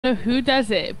know who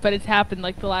does it, but it's happened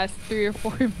like the last 3 or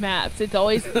 4 maps. It's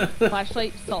always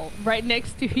flashlight, salt, right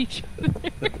next to each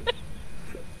other.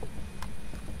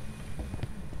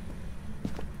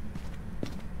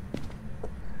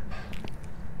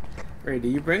 Ray, do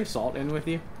you bring salt in with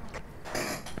you?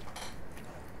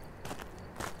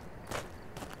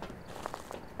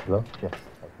 Hello? Yes.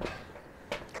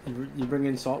 You bring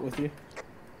in salt with you?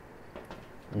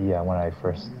 Yeah, when I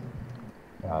first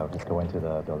go into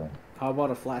the building. How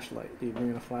about a flashlight? Do you bring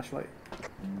in a flashlight?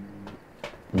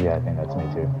 Yeah, I think that's me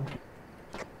too.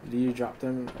 Do you drop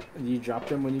them? Do you drop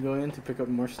them when you go in to pick up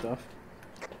more stuff?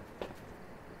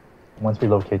 Once we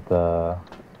locate the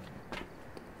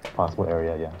possible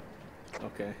area, yeah.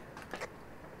 Okay.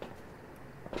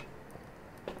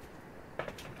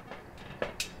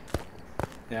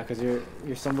 Yeah, because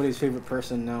you're somebody's favorite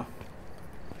person now.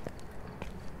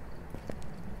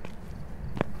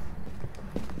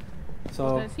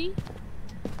 So. Does he?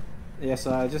 Yeah,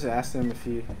 so I just asked him if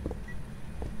he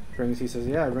brings. He says,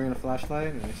 "Yeah, I bring in a flashlight,"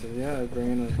 and I said, "Yeah, I bring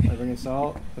in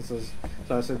salt." So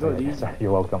I said, "Oh, these."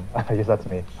 You're welcome. I guess that's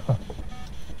me.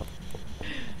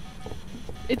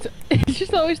 It's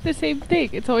just always the same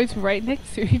thing. It's always right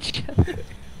next to each other.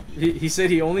 He said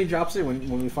he only drops it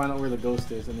when we find out where the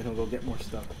ghost is, and then he'll go get more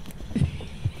stuff.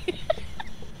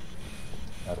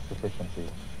 That's efficiency.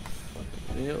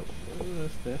 Yep,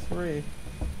 that's right.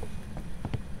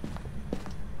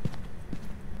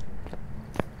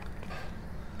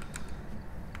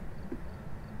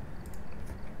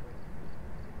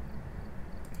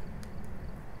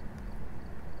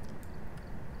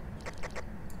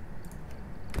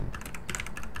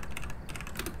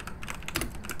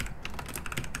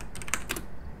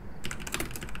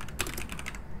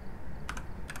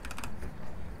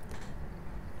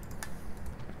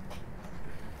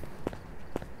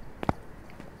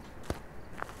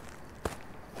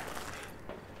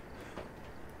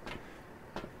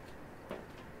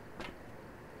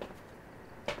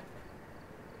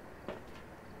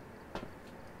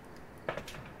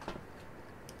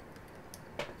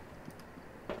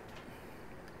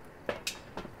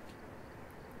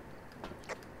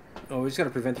 Oh, we just gotta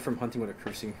prevent it from hunting with a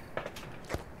cruising.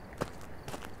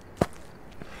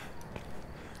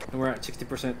 And we're at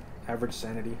 60% average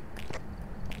sanity.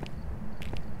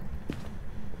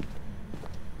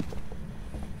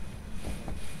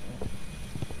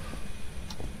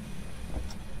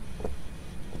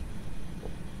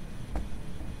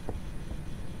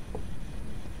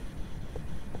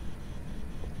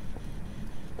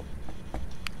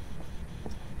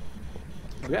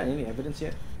 We got any evidence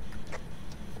yet?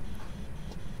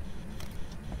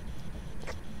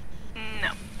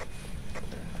 No.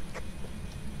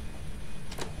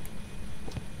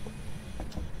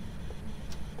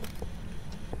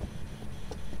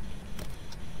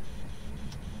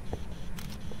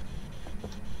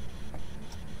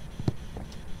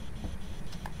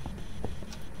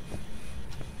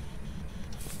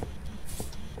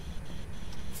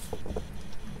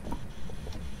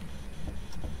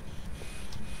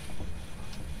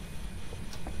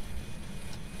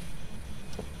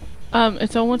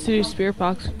 If someone wants to do spirit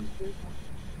box,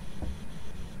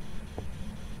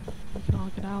 we can all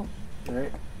get out.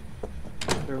 Alright.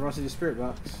 Everyone wants to do spirit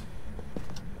box.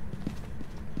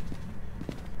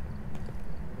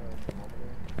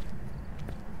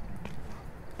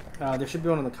 There should be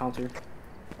one on the counter.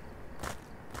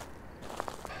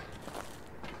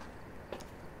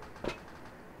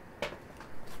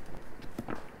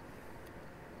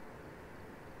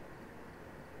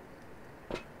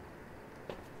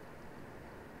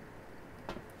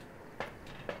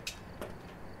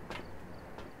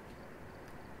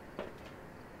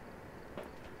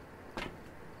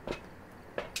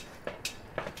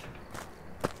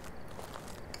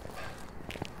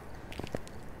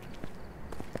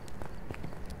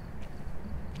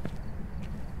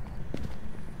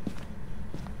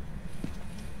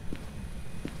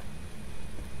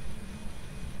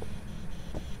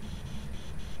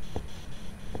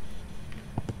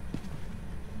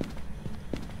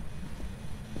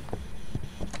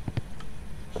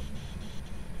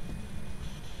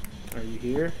 Are you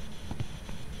here?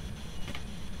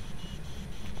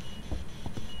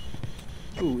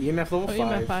 Ooh, EMF level 5.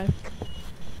 EMF 5.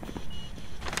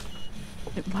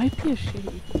 It might be a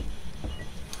shade.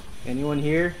 Anyone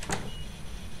here?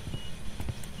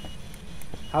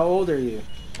 How old are you?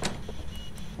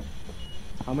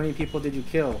 How many people did you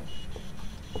kill?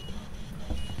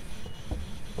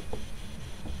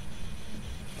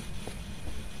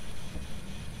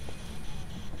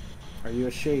 Are you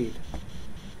a shade?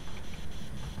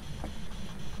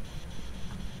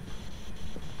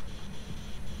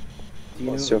 Do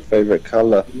you What's know? your favorite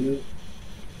color? Here,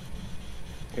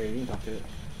 you can talk to it.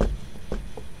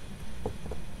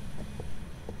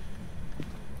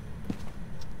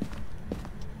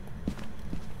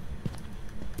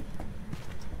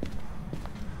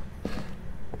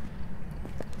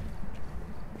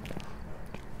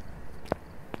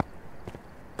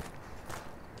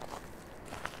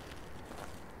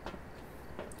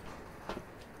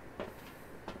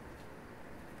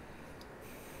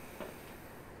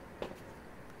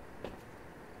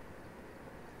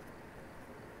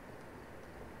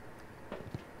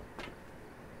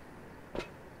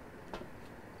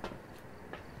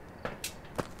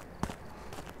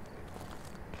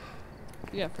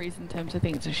 We got freezing temps. I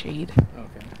think it's a shade.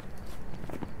 Okay.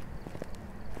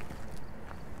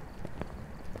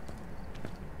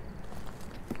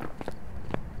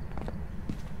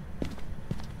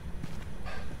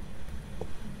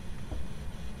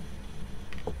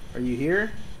 Are you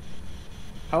here?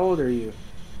 How old are you?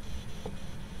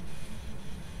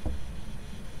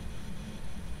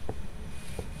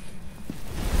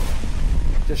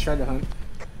 Just tried to hunt.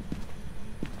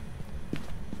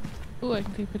 Ooh, I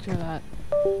can take a picture of that.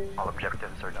 All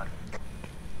objectives are done.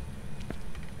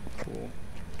 Cool.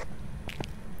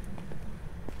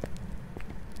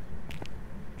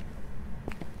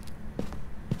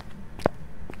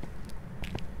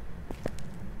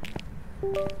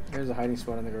 There's a hiding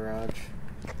spot in the garage.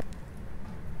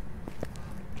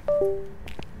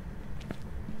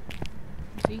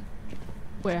 See?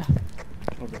 Where?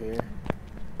 Over here.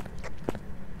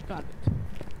 Got it.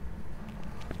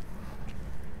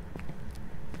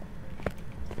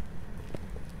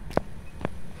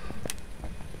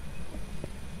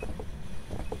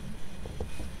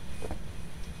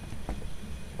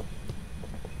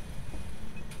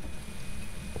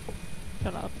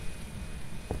 Shut up.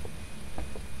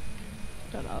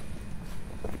 Shut up.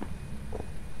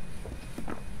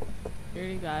 You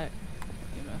already got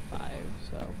EMF 5,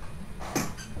 so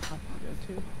nothing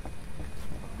to go to.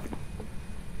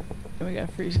 And we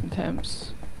got freezing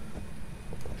temps.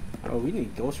 Oh, we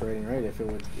need ghost writing, right?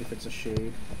 If it's a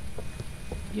shade.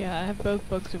 Yeah, I have both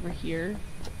books over here.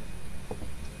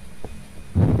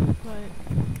 But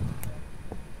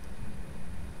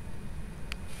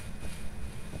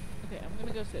okay, I'm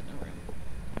gonna go sit in a room.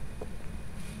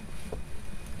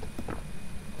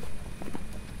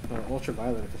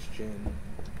 Ultraviolet if it's gin.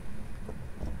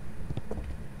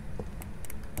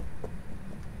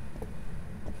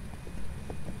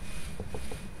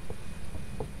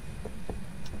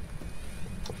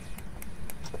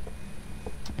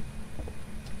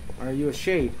 Are you a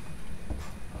shade?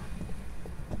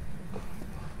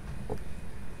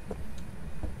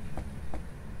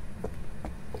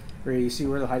 Ray, you see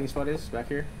where the hiding spot is? Back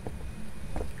here?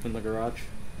 In the garage?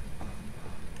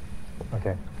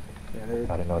 Okay. Yeah, there.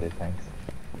 Got it noted, thanks.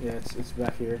 Yeah, it's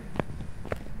back here.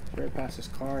 It's right past this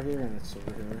car here, and it's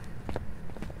over here.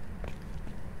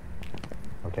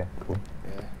 Okay, cool.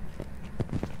 Yeah.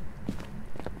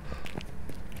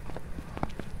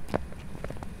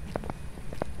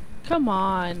 Come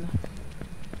on.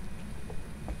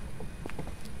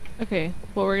 Okay,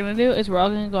 what we're gonna do is we're all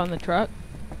gonna go on the truck.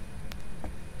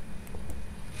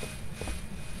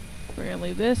 We're gonna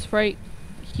leave this right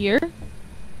here. And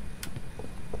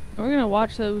we're gonna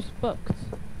watch those books.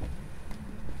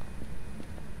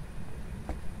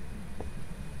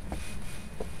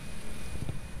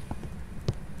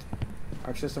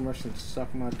 Our system works and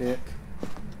suck my dick.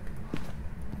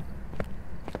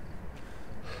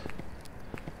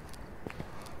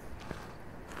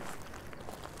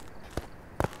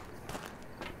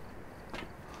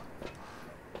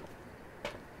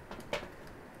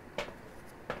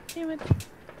 Damn it.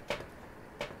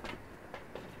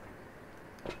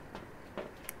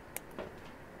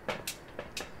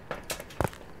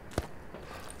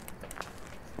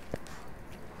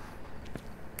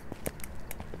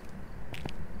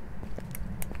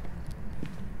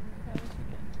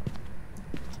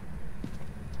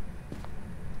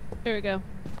 There we go.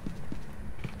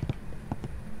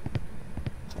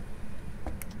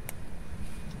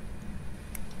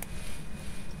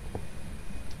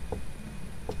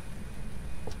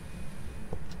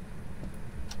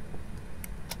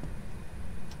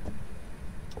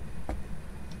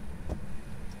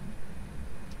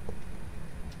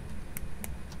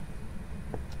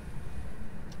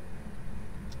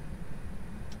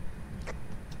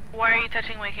 Why are you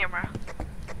touching my camera?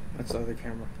 That's the other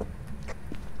camera.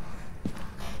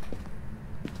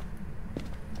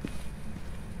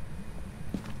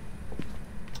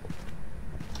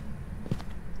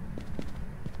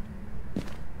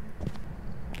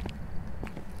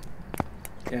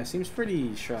 Yeah, seems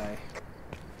pretty shy.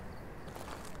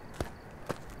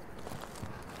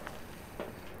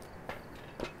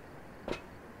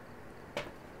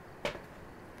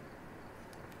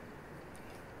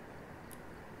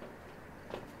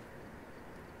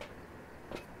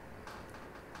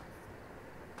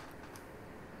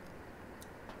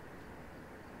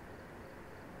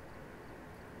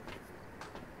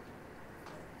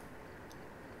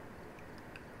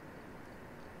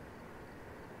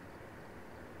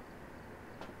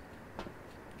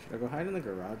 Should I go hide in the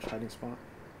garage hiding spot?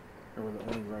 Or will it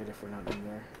only right if we're not in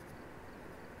there?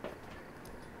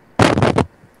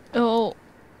 Oh,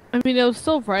 I mean, it'll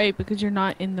still right because you're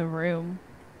not in the room.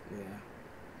 Yeah.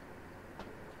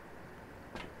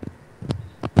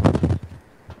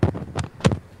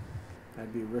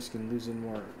 I'd be risking losing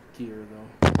more gear though.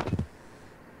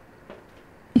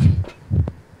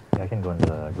 Yeah, I can go into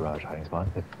the garage hiding spot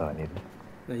if needed.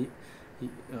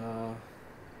 No,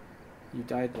 you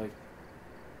died like.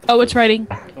 Oh, it's writing.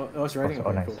 Oh, it's writing. Oh,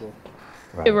 Okay, nice. cool.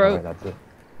 Right, It wrote. alright, that's it.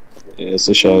 Yeah, it's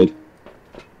a shade.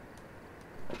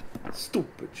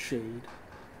 Stupid shade.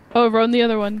 Oh, it wrote in the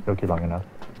other one. Took you long enough.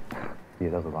 Yeah,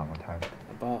 that was a long one time.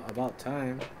 About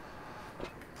time.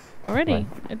 Alrighty, Right.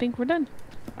 I think we're done.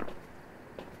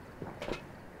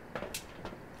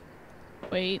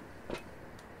 Wait.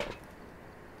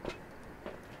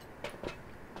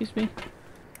 Excuse me.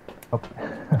 Oh.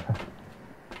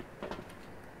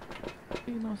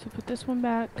 You can also put this one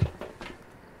back.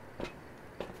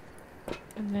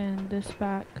 And then this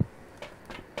back.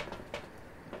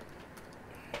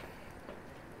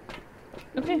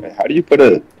 Okay. How do you put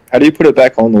it? How do you put it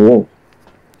back on the wall?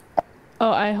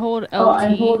 Oh, I hold LT. Oh,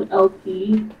 I hold LT.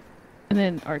 And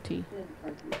then RT.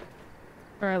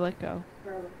 Or I let go.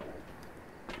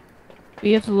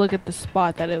 We have to look at the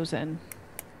spot that it was in.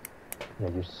 Yeah,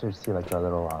 you should see like a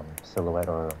little silhouette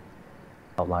or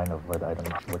outline of where the item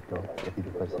would go if you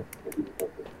place it.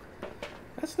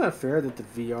 That's not fair that the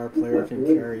VR player can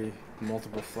carry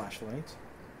multiple flashlights.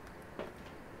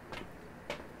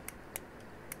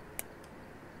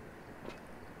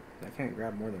 I can't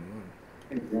grab more than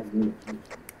one.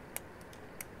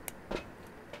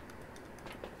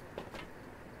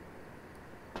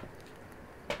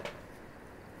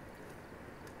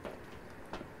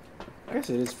 I guess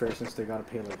it is fair since they gotta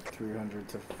pay like $300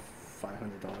 to $500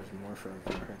 more for a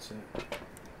VR headset.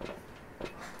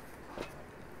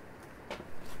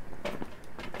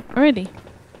 Alrighty.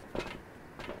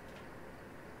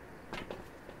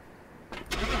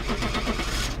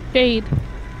 Shade.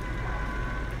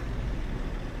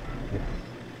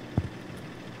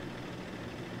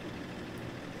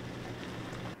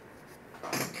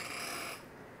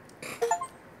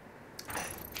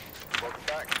 Welcome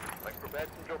back. I've prepared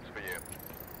some jobs for you.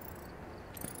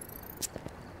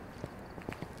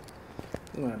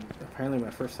 Apparently my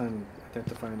first time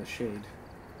identifying the shade.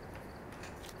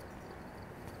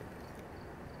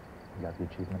 You got the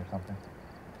achievement or something?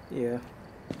 Yeah.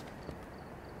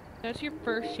 That's your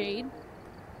first shade?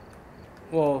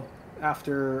 Well,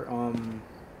 after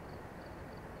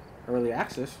early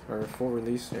access or full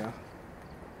release, yeah.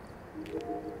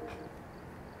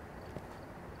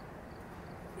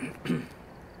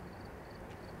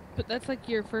 But that's like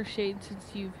your first shade since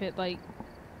you've hit like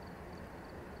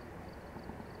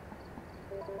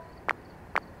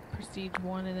Prestige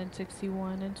 1 and then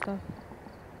 61 and stuff.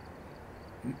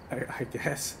 I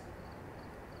guess.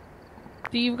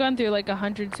 So you've gone through like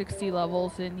 160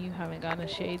 levels and you haven't gotten a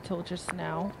shade till just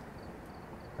now.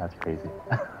 That's crazy.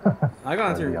 I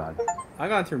gone through. Odds. I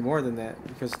gone through more than that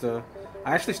because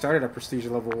I actually started at Prestige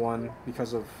level 1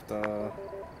 because of the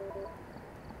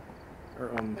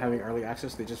having early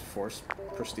access. They just force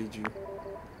Prestige you.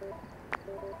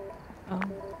 Oh.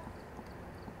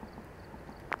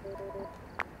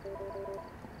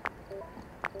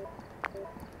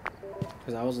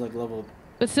 Because I was like level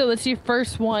But still, it's your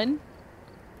first one.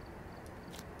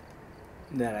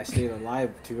 that I stayed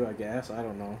alive to, I guess. I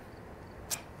don't know.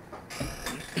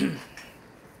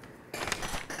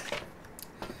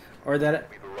 or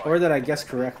that I guessed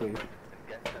correctly.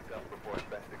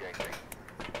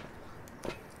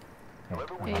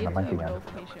 Yeah, you have to be real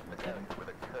patient with them.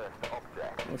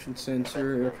 Motion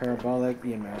sensor, parabolic,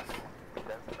 EMF.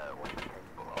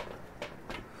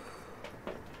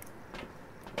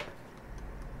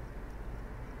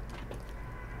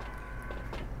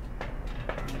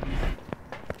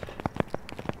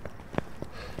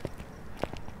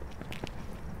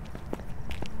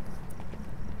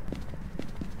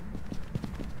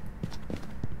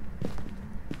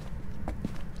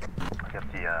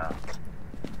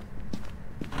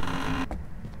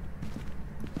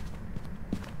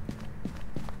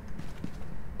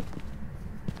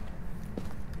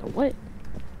 What?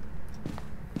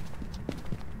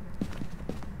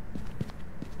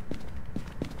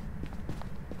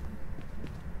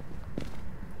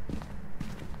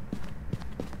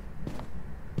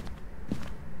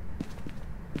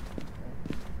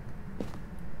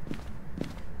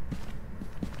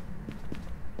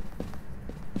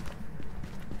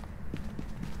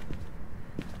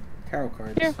 Tarot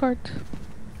cards. Tarot cards.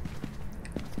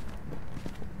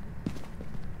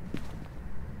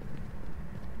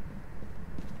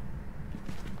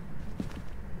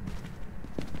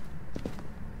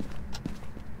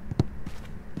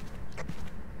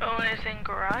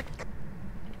 garage?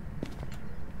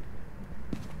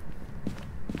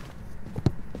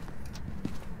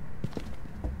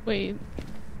 Wait.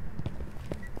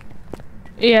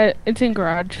 Yeah, it's in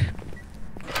garage.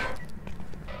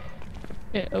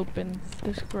 It opens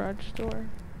this garage door.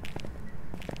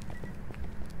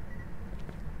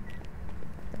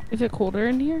 Is it colder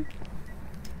in here?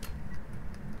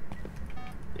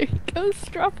 There he goes,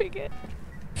 dropping it.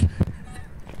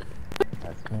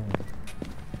 That's me.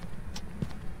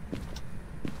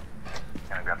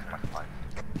 Can I grab some more supplies?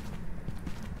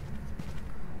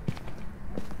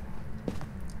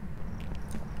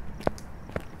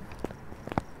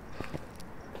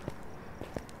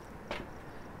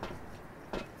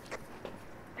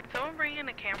 Did someone bring in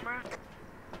a camera?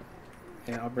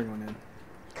 Yeah, I'll bring one in.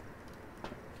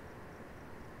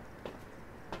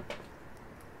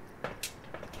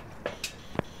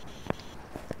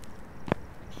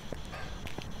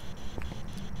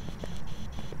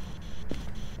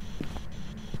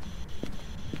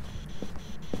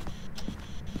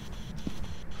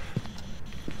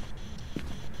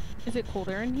 Is it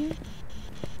colder in here?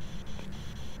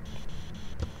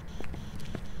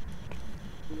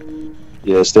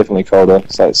 Yeah, it's definitely colder.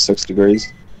 It's like 6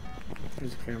 degrees,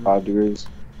 There's a camera. 5 degrees. Is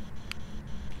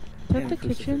that And the a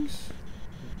kitchen? crucifix.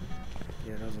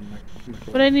 Yeah, that was a microwave.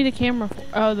 What I need a camera for?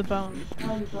 Oh, the bone. Did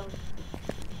you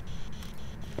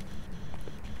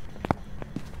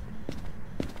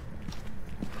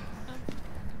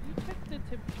check the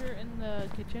temperature in the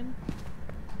kitchen?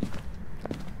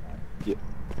 Yep.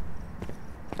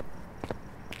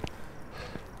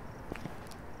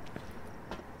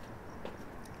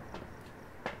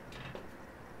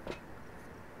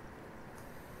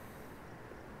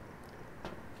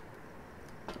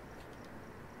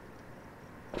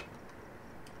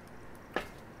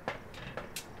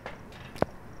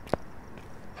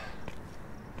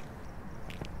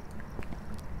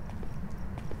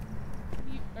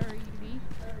 UV?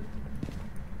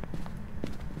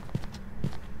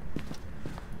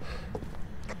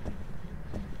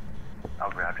 I'll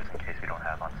grab just in case we don't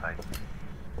have on site.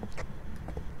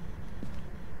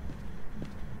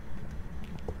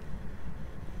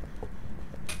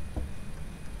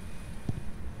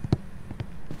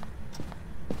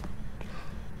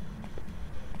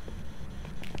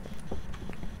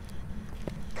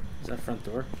 Is that front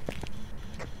door?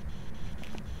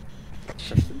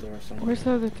 Touch the door somewhere. Where's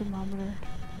the other thermometer?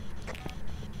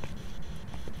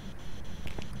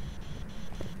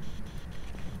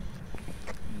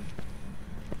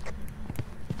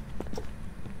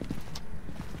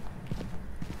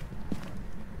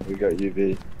 We got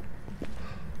UV.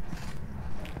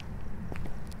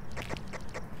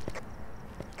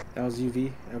 That was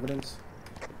UV evidence.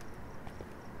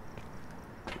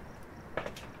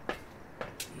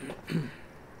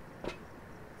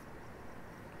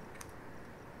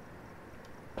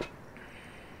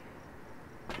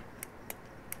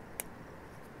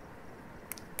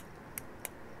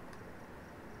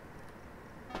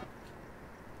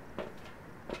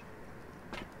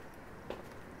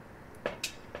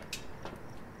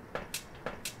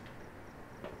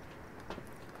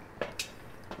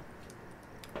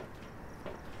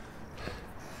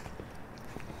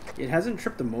 It hasn't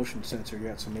tripped the motion sensor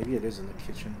yet, so maybe it is in the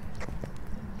kitchen.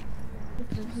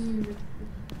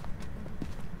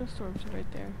 The storms are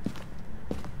right there.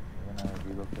 I'm gonna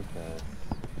relocate the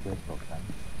vehicle then.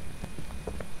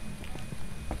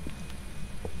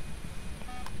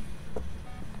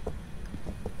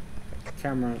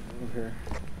 Camera over here.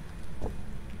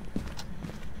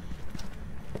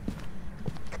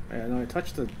 Yeah, no, I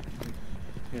touched the.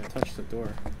 Yeah, I touched the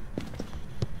door.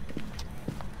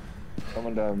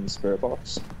 Someone down in the spirit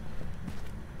box.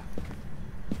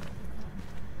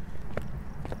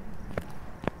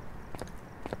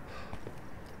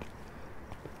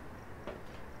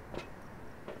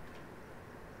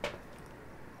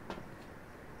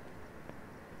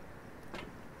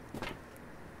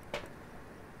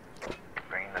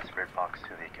 Bringing the spirit box to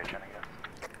the kitchen, I guess.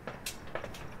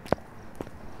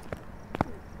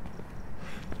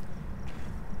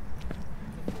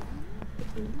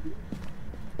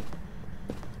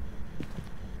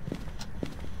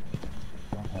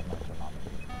 Don't have my thermometer.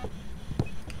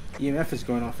 EMF is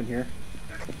going off in here.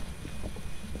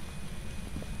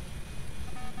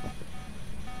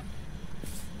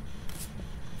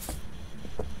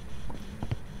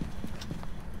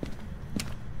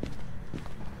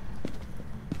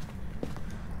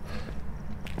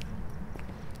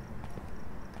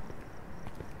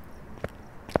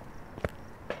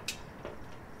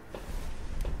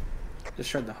 Just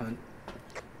tried to hunt.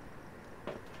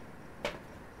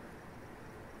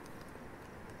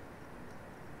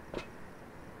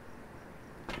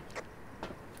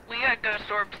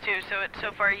 too, so it's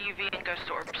so far UV and ghost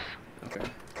orbs. Okay.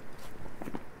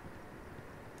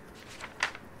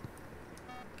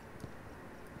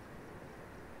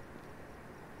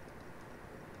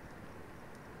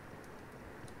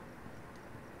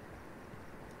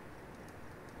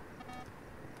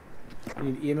 You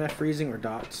need EMF freezing or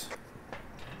dots?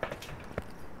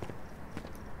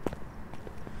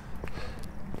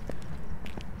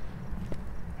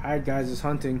 Alright guys, it's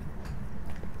hunting.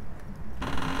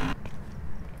 I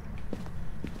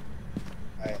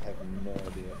have no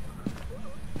idea.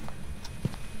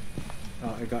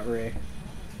 Oh, I got Ray.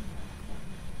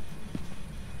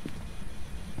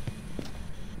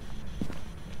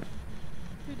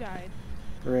 Who died?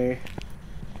 Ray.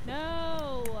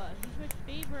 No! He's my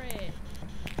favorite.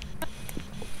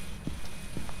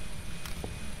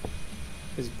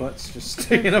 His butt's just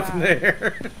sticking up in the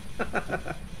air.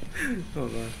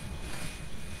 Hold on.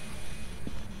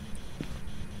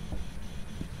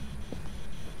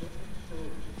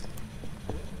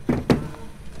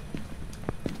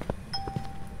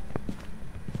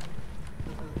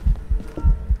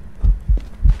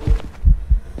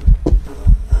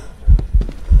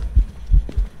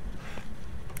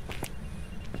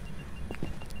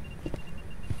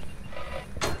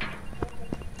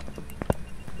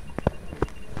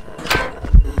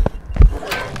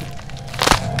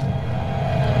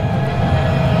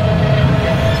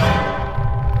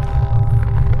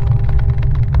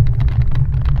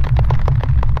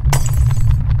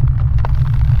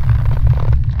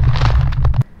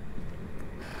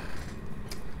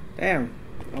 Damn.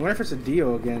 I wonder if it's a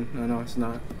Dio again. No, no, it's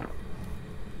not.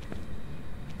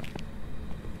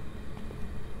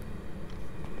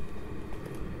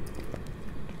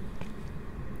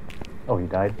 Oh, you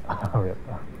died? Rip.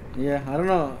 Yeah, I don't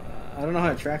know. I don't know how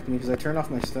it tracked me because I turned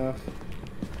off my stuff.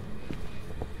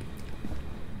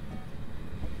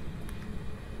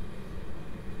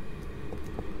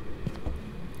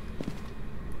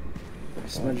 I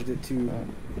smudged it too.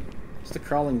 It's the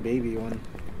crawling baby one.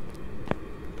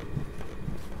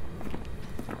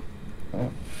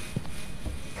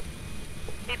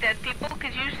 Hey, dead people,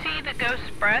 could you see the ghost's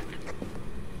breath?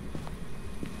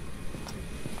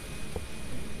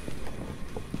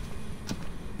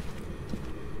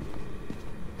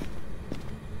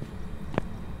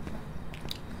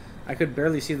 I could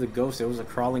barely see the ghost. It was a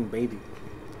crawling baby.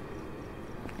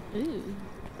 Ooh.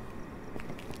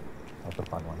 That's a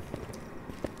fun one.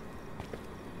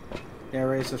 Yeah,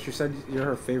 Ray, so she said you're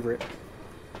her favorite.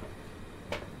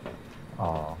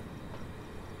 Oh.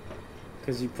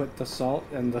 Because you put the salt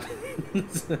and the... I'm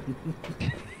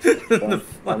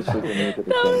super new to the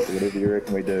thing, so whatever you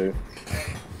reckon we do.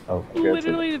 Oh.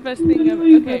 Literally the best thing ever.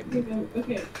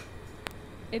 Okay.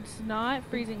 It's not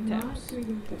freezing temps.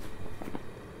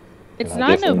 It's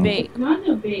not no bait. It's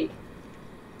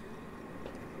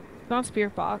not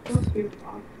Spear Fox.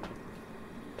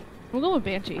 We'll go with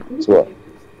Banshee. It's what?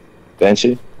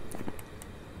 Banshee?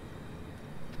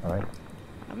 Alright.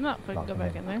 I'm not fucking go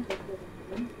back in there.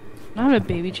 I have a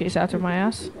baby chase after my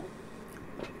ass.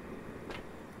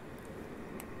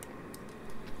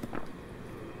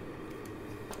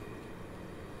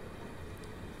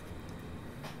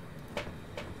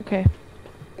 Okay.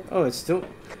 Oh, it's still...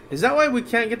 Is that why we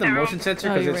can't get the motion sensor?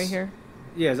 Oh, Cause you're it's... right here.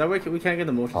 Yeah, is that why we can't get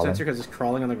the motion Hold on. sensor because it's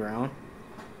crawling on the ground?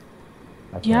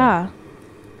 That's Yeah.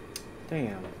 Damn.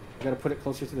 You gotta put it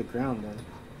closer to the ground then.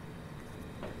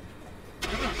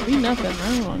 Be nothing.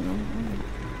 I don't want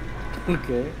no.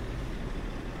 Okay.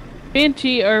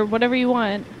 Banshee or whatever you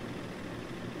want.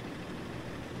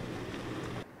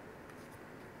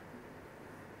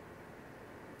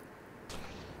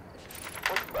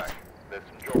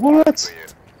 What?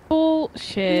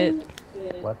 Bullshit.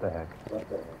 What the heck?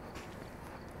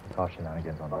 Caution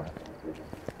shenanigans on that.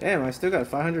 Damn, I still got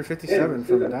 557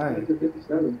 from dying.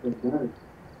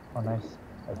 Oh, nice.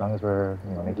 As long as we're,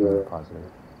 you know, making it positive.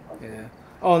 Yeah.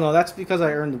 Oh no, that's because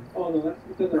I earned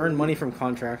money from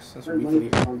contracts. That's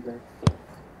weekly.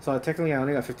 So technically, I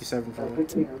only got 57 from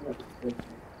it.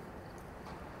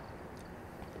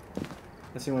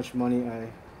 Let's see how much money I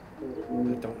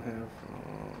don't have.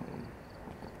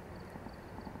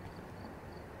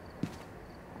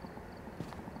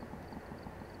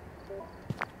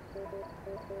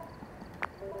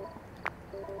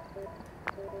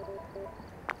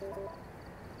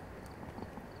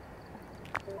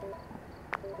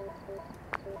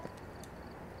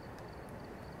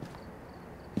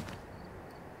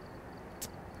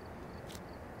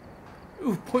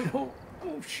 Ooh, .0.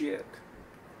 Oh shit.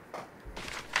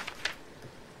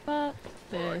 Fuck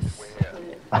this.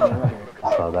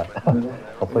 Saw that.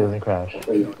 Hopefully it doesn't crash.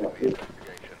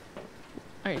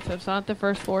 Alright, so it's not the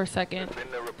first floor, second.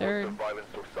 Third.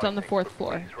 It's on the 4th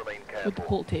floor with the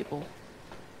pool table.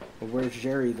 But where's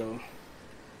Jerry though?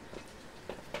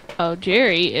 Oh,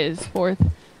 Jerry is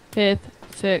 4th, 5th,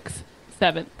 6th,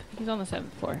 7th. He's on the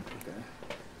 7th floor.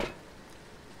 Okay.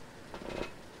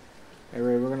 Hey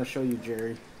Ray, we're gonna show you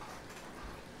Jerry.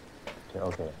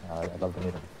 Okay, I'd love to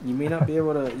meet him. You may not be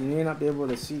able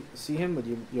to see him, but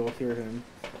you'll hear him.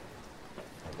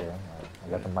 Okay, I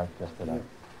got the mic just for that.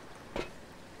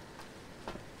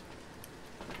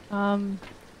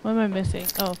 What am I missing?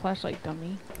 Oh, flashlight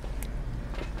dummy.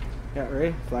 Yeah,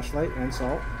 Ray, flashlight and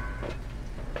salt.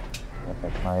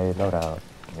 That's my loadout.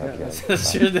 Yeah,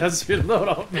 that's your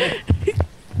loadout, man.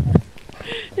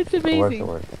 It's amazing. It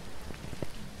works.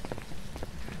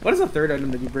 What is the third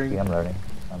item that you bring? See, I'm learning.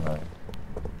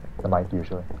 The mic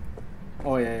usually.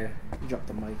 Oh yeah. You dropped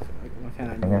the mic. Like, why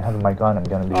can't I? I'm gonna have the mic on. I'm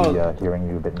gonna be hearing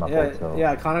you a bit muffled. Yeah, so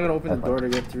yeah. I kinda gonna open the door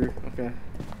fine. to get through. Okay.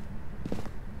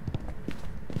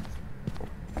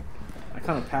 I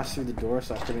kind of passed through the door,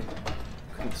 so I couldn't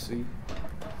see.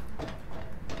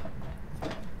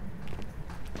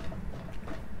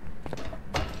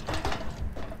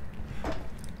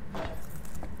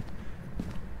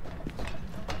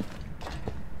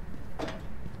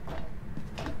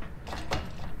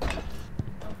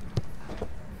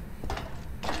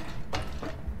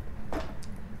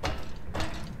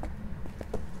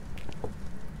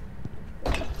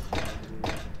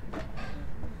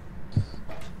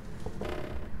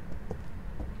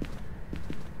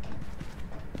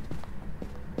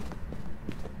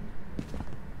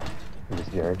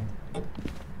 Jared.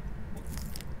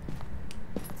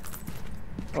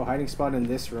 Oh, hiding spot in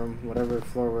this room, whatever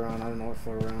floor we're on. I don't know what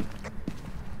floor we're on.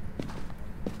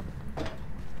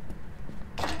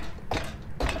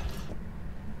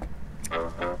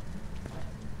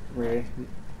 Ray,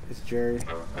 it's Jerry.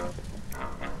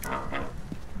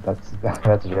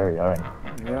 That's Jerry. All right.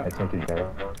 Yeah. I think it's Jerry.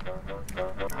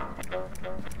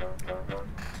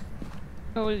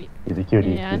 Oh, He's a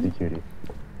cutie. and? He's a cutie.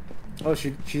 Oh,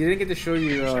 she didn't get to show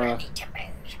you.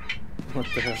 What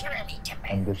the hell?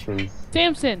 And this is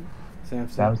Samson.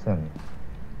 Samson.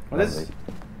 What is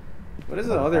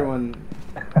the other one?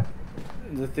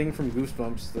 The thing from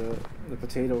Goosebumps, the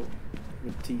potato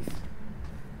with teeth.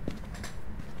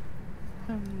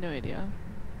 I have no idea.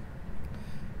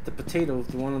 The potato,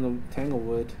 the one on the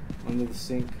tanglewood under the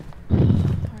sink.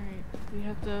 Alright, we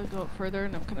have to go further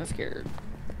and I'm kind of scared.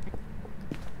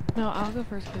 No, I'll go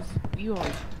first because you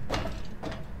always...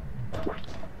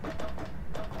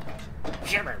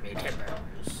 Shimmer me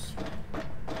timbers.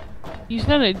 You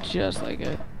sounded just like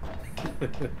it.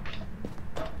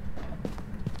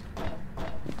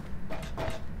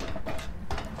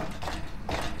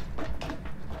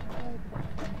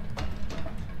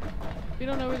 We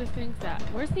don't know where this thing's at.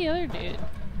 Where's the other dude?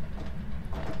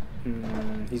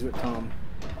 He's with Tom.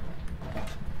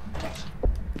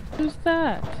 Who's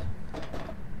that?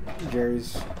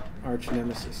 Jerry's arch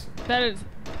nemesis. That is...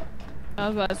 I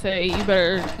was about to say, you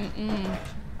better...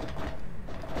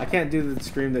 I can't do the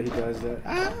scream that he does. That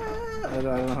I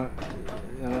don't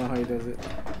know how he does it.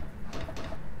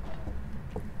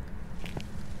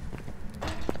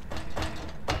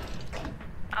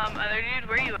 Other dude,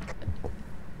 where are you?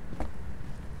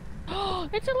 Oh,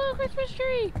 it's a little Christmas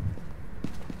tree!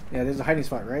 Yeah, there's a hiding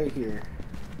spot right here.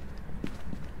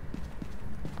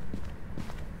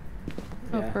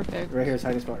 Oh, Yeah, perfect. Right here's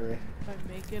hiding spot, right? If I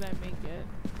make it, I make it.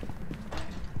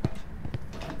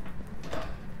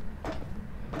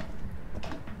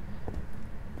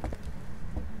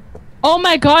 Oh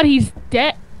my god, he's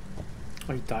dead!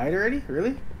 Oh, he died already?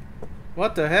 Really?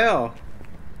 What the hell?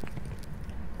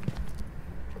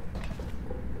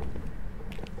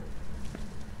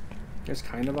 There's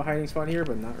kind of a hiding spot here,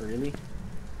 but not really.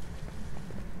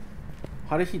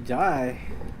 How did he die?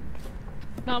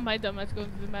 Not my dumbass going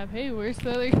through the map. Hey, where's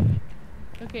the other...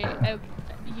 Okay,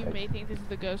 you may think this is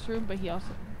the ghost room, but he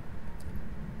also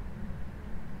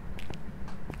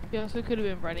could have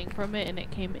been running from it and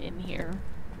it came in here.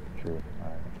 True.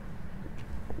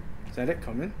 Is that it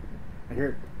coming? I hear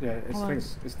it. Yeah,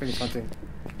 this thing's hunting.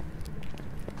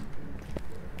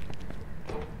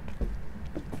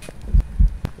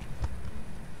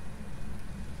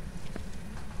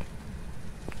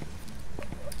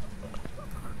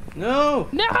 No!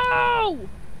 No!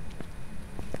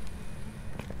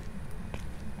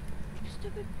 You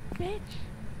stupid bitch.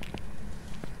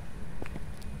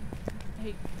 I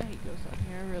hate ghosts on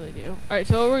here, I really do. Alright,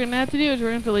 so what we're gonna have to do is we're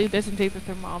gonna have to leave this and take the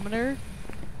thermometer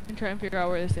and try and figure out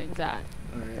where this thing's at.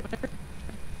 Alright.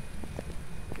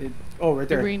 Oh, right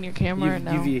there. You're bringing your camera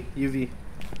now. UV.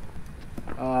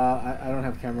 I don't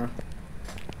have camera.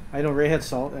 I know Ray had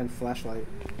salt and flashlight.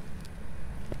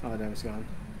 Oh, damn, it's gone.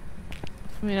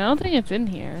 I mean, I don't think it's in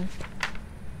here.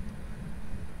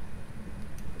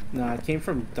 Nah, it came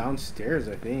from downstairs,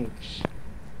 I think.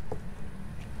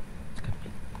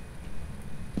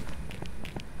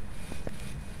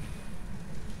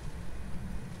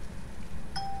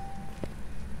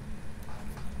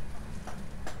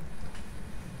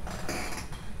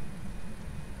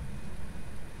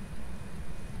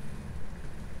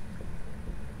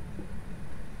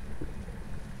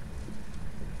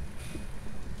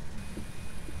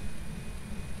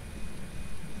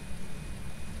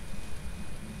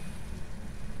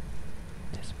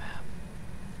 This map.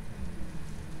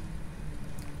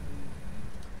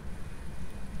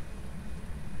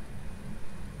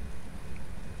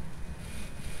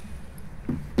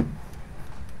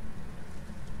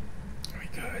 Are we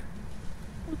good?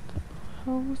 What the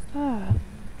hell was that?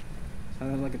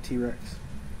 Sounded like a T-Rex.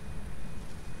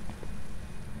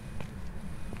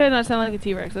 It did not sound like a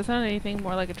T-Rex. That sounded anything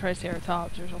more like a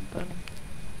Triceratops or something.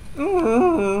 I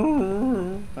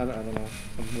don't know.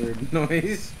 Some weird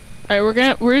noise.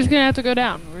 Alright, we're just gonna have to go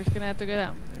down. We're just gonna have to go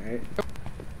down. Alright.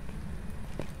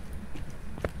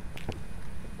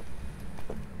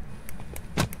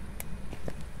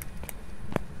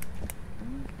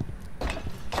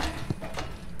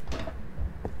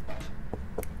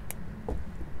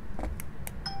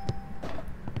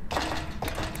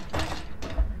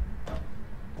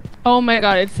 Oh my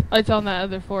god, it's on that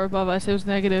other floor above us. It was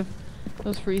negative. It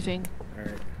was freezing.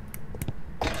 Alright.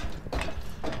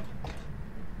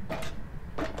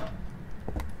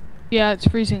 Yeah, it's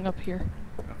freezing up here.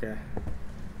 Okay.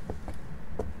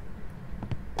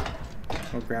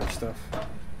 I'll grab stuff.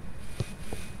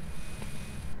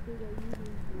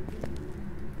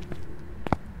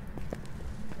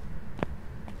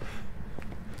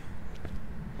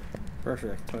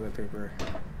 Perfect. Toilet paper.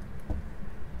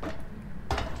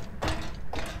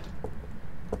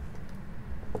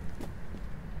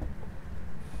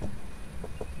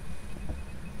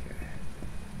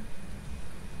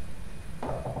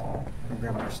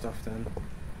 Grab more stuff then.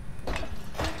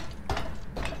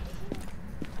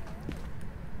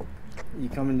 You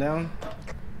coming down?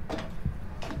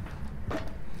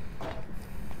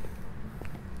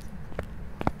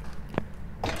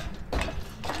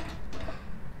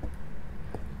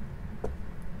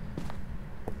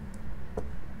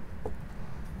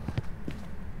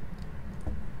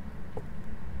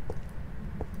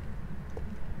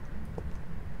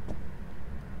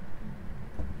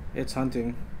 It's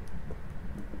hunting.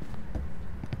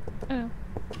 Oh.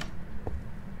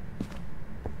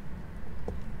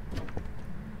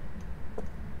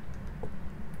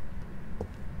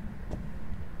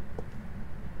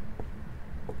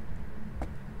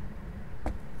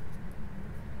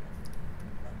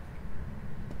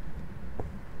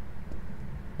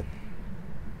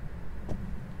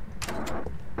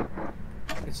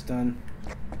 It's done.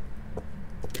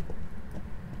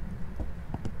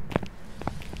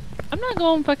 I'm not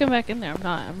going fucking back in there. I'm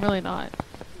not. I'm really not.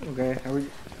 Okay, are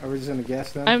we just gonna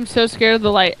guess then? I'm so scared of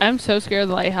the light. I'm so scared of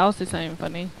the lighthouse. It's not even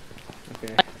funny.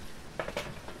 Okay.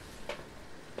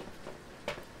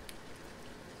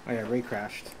 Oh yeah, Ray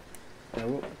crashed. Yeah,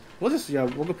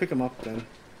 we'll go pick him up then.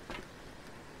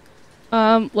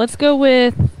 Let's go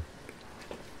with.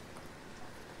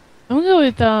 I'm gonna go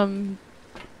with I'm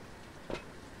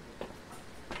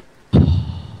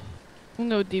gonna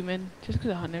go with Demon, just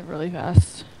because it hunted really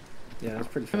fast. Yeah, that's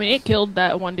pretty fast. I mean, it killed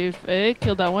that one dude. It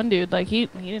killed that one dude. Like he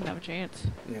didn't have a chance.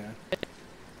 Yeah.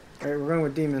 All right, we're going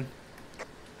with Demon.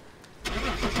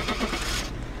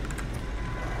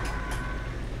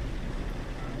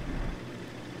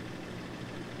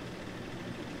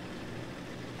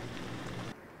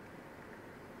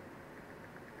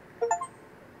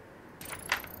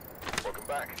 Welcome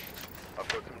back. I've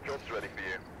got some jobs ready for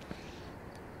you.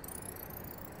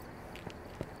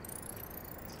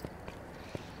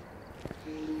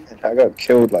 I got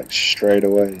killed like straight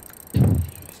away.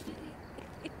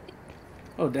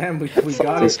 Oh damn, we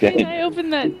got This it. game. I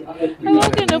opened that. I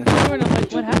walked in, opened the door, and I'm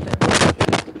like, what happened?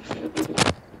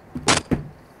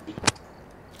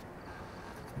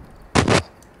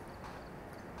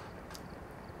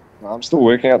 I'm still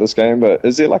working out this game, but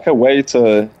is there like a way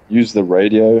to use the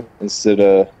radio instead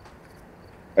of...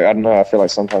 Like, I don't know, I feel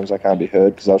like sometimes I can't be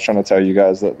heard because I was trying to tell you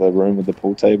guys that the room with the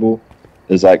pool table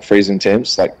is like freezing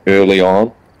temps, like early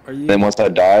on. Are you? Then once I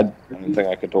died, I didn't think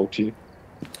I could talk to you.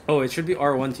 Oh, it should be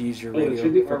R1 to use your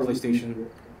radio for PlayStation.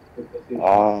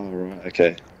 Ah, right,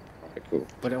 okay. Alright, cool.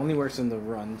 But it only works in the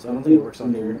runs. I don't think it works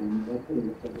on here.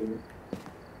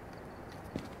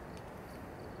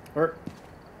 Or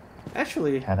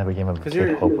Actually, Can't have a game of because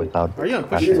hip hop without. are you on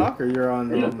push to talk or you're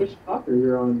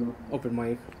on open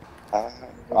mic?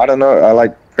 I don't know. I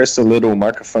like press the little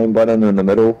microphone button in the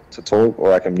middle to talk,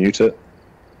 or I can mute it.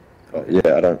 But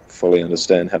yeah, I don't fully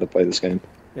understand how to play this game.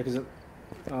 Yeah, because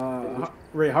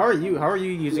Ray, how are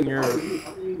you using your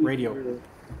radio?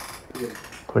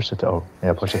 Push to talk.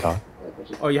 Yeah, push to talk.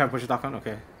 Oh, you have push to talk on?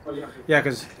 Okay. Yeah,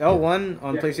 because L1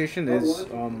 on PlayStation is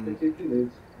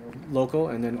local,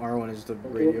 and then R1 is the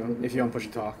radio. If you're on push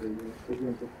to talk.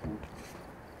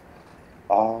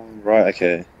 Oh right,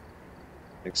 okay,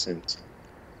 makes sense.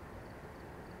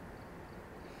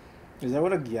 Is that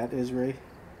what a get is, Ray?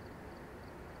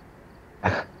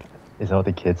 Is that what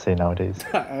the kids say nowadays?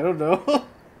 I don't know.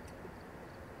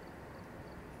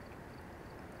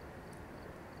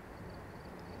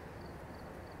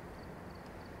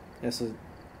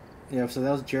 Yeah, so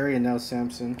that was Jerry and now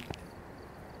Samson.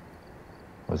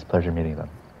 It was a pleasure meeting them.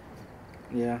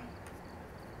 Yeah.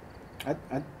 I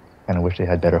kind of wish they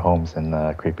had better homes in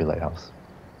the creepy lighthouse.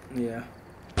 Yeah.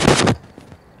 I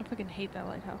fucking hate that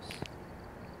lighthouse.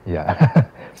 Yeah.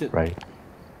 Right.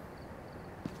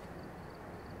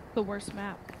 The worst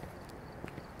map.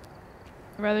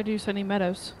 I'd rather do Sunny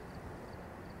Meadows.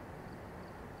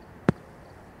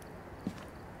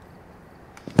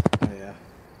 Oh yeah.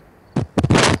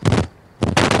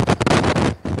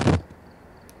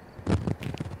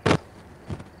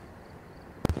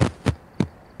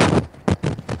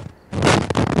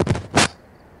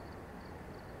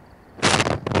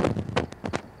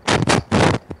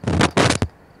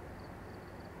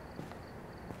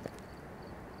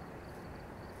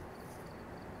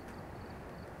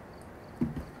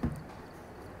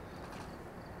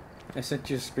 I sent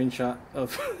you a screenshot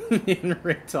of me and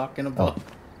Ray talking about. Oh.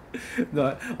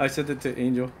 No, I sent it to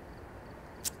Angel.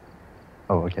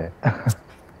 Oh, okay.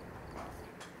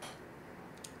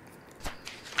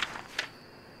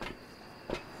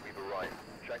 We've arrived.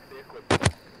 Check the equipment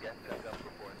and get set up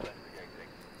before investigating.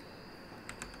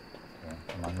 Yeah,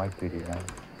 I'm on mic duty now. Linked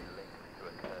to a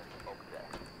cursed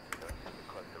object. Don't take a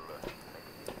closer look.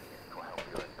 Maybe it will help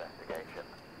your investigation.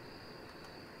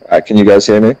 Alright, can you guys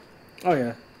hear me? Oh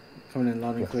yeah, coming in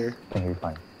loud and clear. Can hear you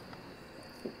fine.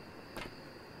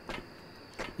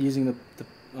 Using the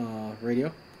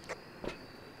radio.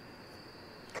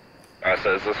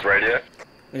 So is this radio?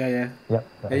 Yeah, yeah. Yep.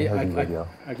 Yeah, radio.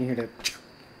 I can hear that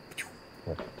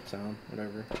Yep. sound,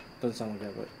 whatever. Doesn't sound like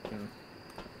that, but you know.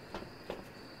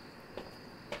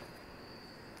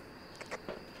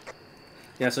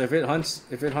 Yeah, so if it hunts,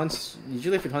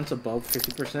 usually if it hunts above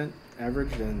 50%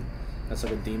 average, then that's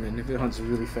like a demon. If it hunts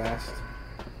really fast,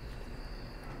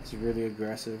 it's really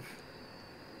aggressive.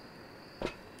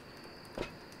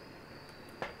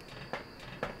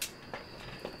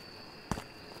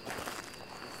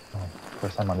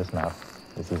 First time on this map.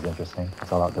 This is interesting.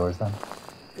 It's all outdoors then?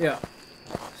 Yeah.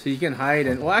 So you can hide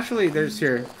and... Well, actually, there's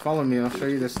here. Follow me. I'll show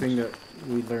you this thing that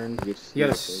we learned. You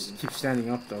gotta keep standing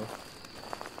up, though.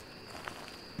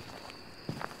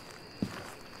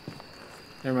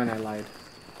 Never mind, I lied.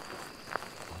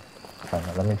 Fine,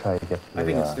 let me try to get the, I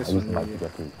think it's this I use one, the mic maybe. to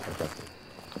get the objective.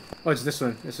 Oh, it's this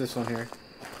one. It's this one here.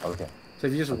 Okay. So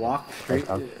if you just walk straight...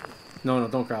 Crouch? No,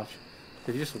 don't crouch.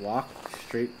 If you just walk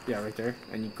straight, yeah, right there,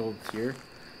 and you go here,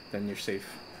 then you're safe.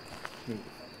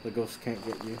 The ghost can't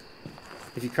get you.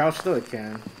 If you crouch, though, it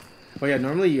can. But yeah,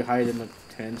 normally you hide in the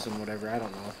tents and whatever. I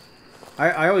don't know.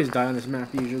 I always die on this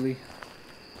map, usually.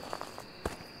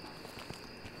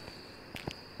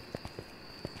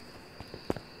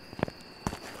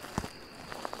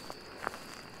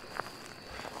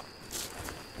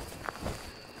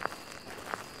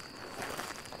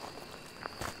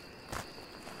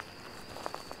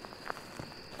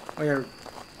 Oh yeah,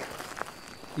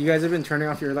 you guys have been turning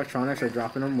off your electronics or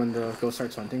dropping them when the ghost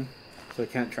starts hunting, so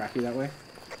it can't track you that way?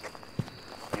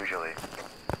 Usually.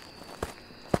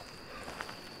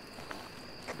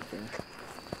 Okay.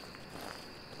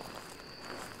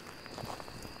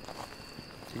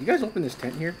 Did you guys open this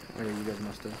tent here? Oh yeah, you guys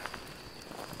must have.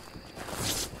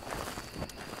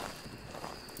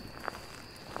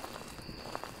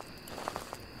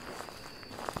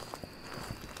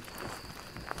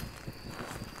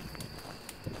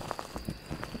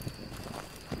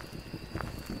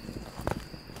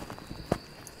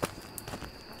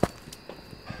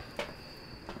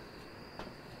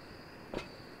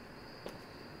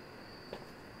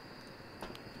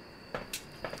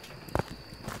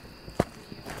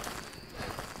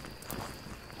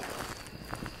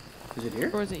 Is it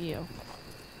here? Or is it you?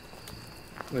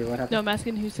 Wait, what happened? No, I'm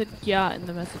asking who said yeah in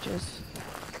the messages.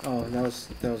 Oh, that was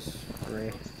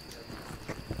Ray.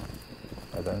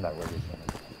 I learned that word recently.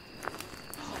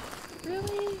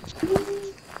 Really?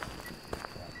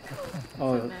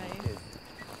 Oh, Nice.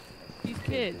 These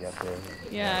kids. Yes, sir.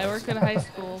 Yeah, I work at a high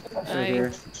school. it's right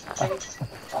here.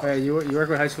 Hey, you work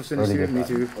with high school students too? Me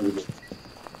too.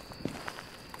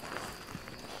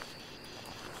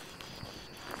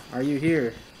 Are you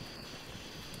here?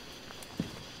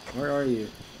 Where are you?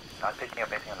 Not picking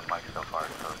up anything on the mic so far,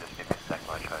 so just give me a sec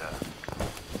while I try to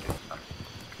do some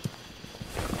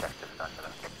objective stuff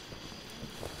today.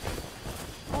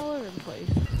 All over the place.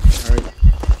 Alright.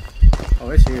 Oh,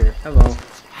 it's here. Hello.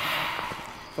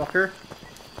 Fucker.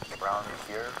 Around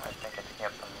here, I think I'm picking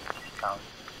up some sounds.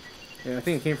 Yeah, I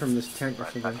think it came from this tent or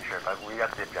Not something. too sure, but we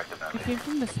got the objective now. It came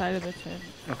from the side of the tent.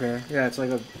 Okay. Yeah, it's like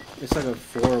a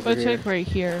 4 over But it's here. like right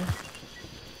here.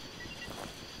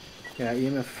 Yeah,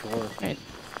 EMF 4. Right.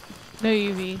 No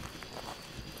UV.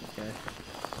 Okay.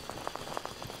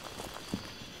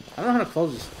 I don't know how to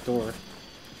close this door.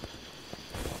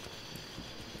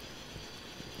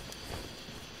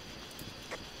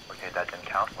 Okay, that didn't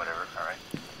count, whatever, alright.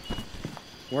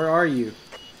 Where are you?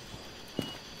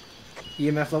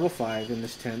 EMF level 5 in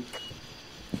this tent.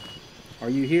 Are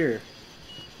you here?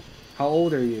 How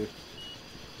old are you?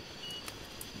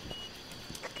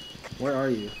 Where are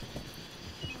you?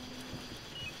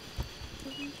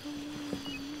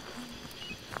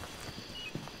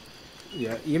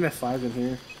 Yeah, EMF 5 in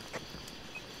here.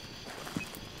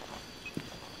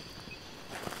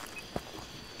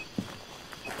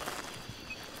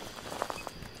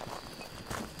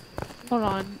 Hold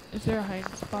on. Is there a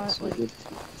hiding spot? Like,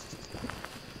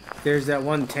 There's that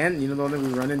one tent, you know the one that we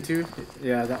run into?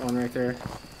 Yeah, that one right there.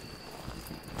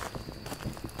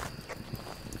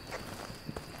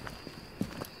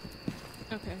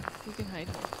 okay, we can hide.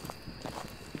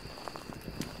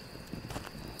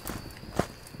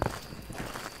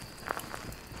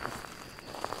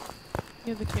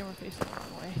 You have the camera facing the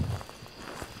wrong way.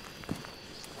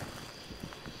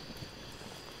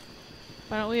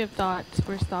 Why don't we have dots?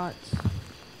 Where's dots?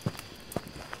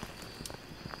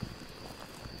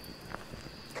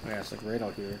 Oh yeah, it's like right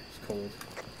out here. It's cold.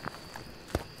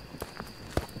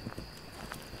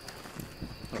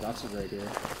 Oh, that's it right here.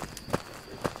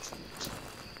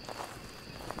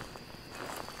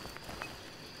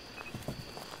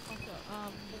 Also,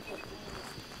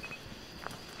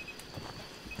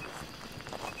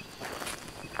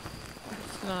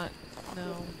 it's not,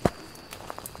 no.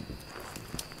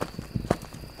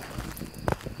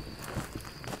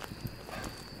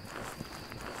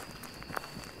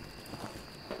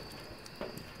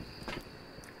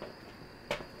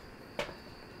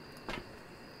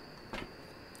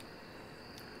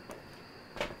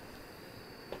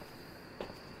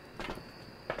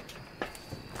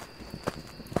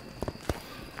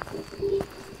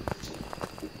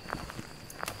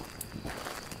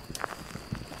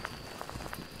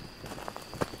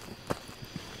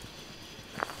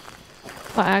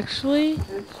 But actually,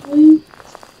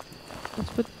 let's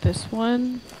put this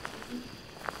one,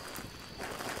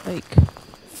 like,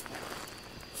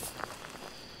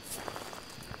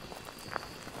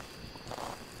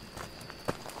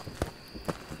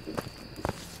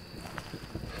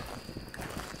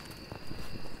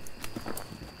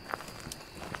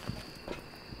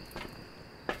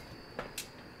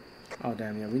 Oh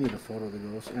damn, yeah, we need a photo of the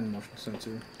ghost and motion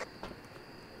sensor.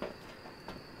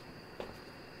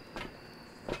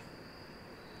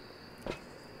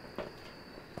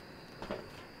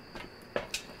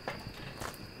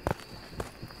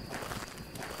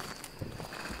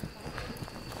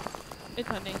 it's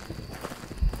hunting.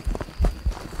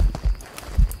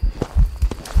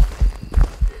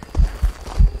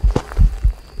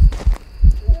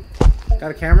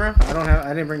 Got a camera? I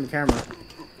didn't bring the camera.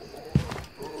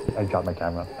 I dropped my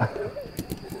camera.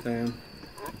 Damn.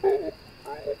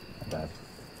 Bad.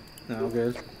 No,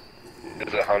 good.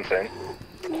 Is it hunting?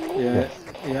 Yeah,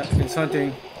 yeah, it's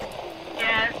hunting.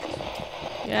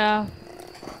 Yeah.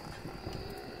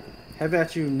 Have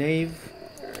at you, knave.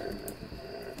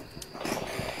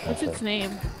 What's its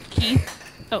name? Keith?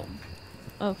 Oh.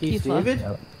 Oh, Keith Keith left. David?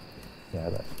 Yeah, yeah,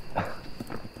 that.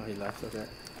 Oh, he left, okay.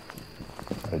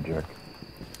 What a jerk.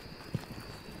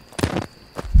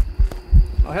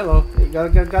 Oh, hello. You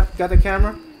got the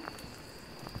camera?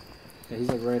 Yeah, he's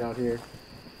like right out here.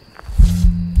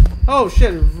 Oh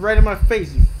shit, right in my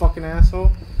face, you fucking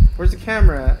asshole. Where's the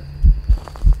camera at?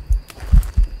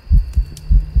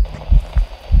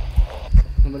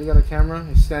 Nobody got a camera?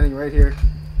 He's standing right here.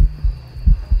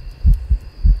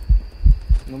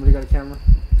 Nobody got a camera?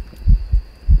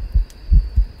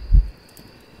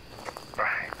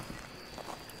 Right.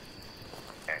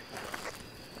 Okay.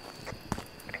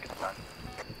 I think it's done.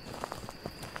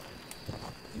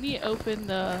 You need to open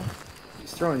the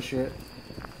throwing shit.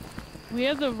 We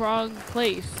have the wrong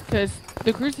place, because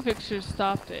the crucifix should have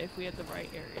stopped it if we had the right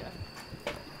area.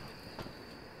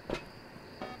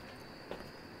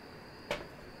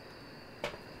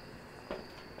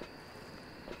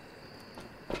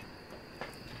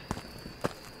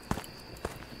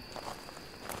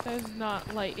 Does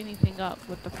not light anything up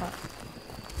with the fire.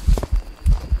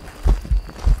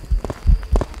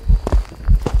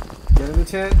 Get in the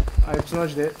tent. I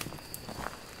smudged it.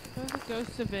 There's a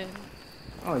ghost of it.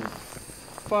 Oh, you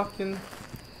fucking...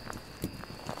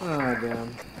 Oh,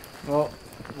 damn. Well,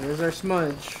 there's our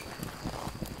smudge.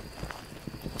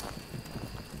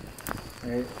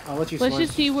 Alright, I'll let you smudge. Let's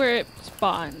just see where it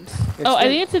spawns. I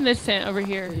think it's in this tent over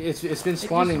here. It's been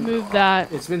spawning. Just move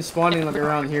that. It's been spawning like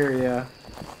around here, yeah.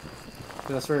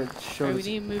 That's where it shows. Right, we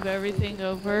need to move everything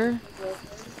over.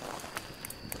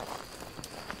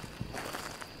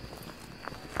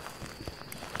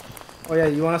 Oh yeah,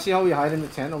 you want to see how we hide in the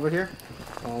tent over here?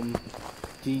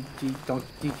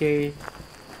 DK,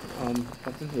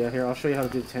 something? Yeah, here, I'll show you how to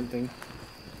do the tent thing.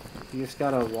 You just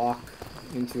gotta walk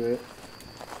into it.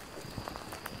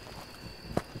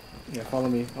 Yeah, follow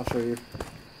me, I'll show you.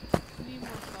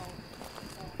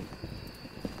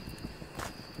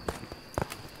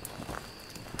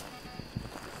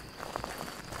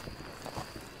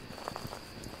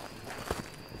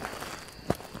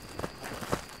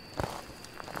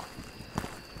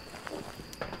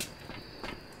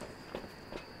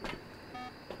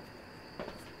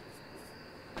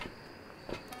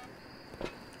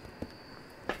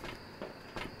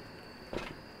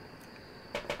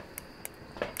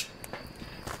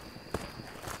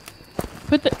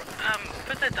 Put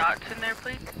the dots in there,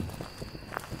 please.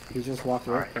 He just walked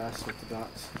right past with the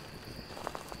dots.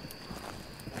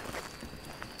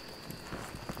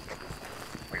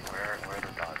 Wait, where are the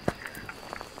dots here?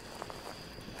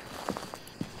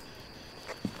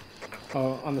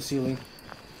 Oh, on the ceiling.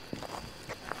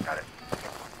 Got it.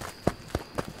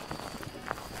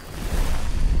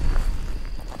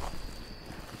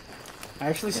 I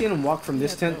actually seen him walk from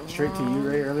this tent straight to you,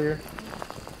 Ray, earlier.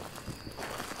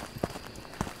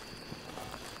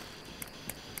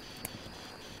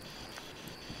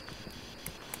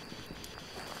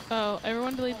 Oh,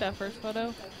 everyone delete that first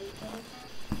photo.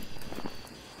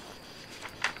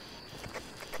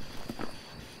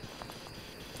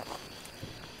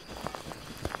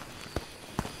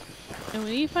 And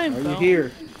we need to find Are Bone. you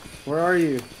here? Where are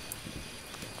you?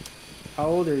 How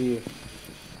old are you?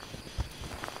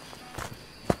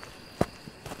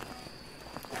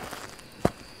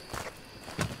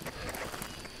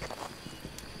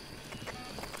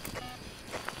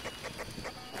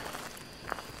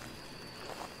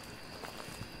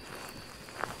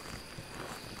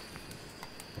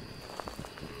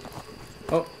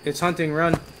 Oh, it's hunting,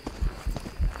 run. I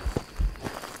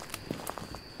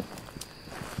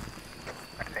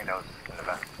think that was in the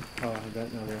back. Oh, I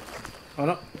got no there. Oh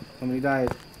no, somebody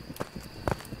died.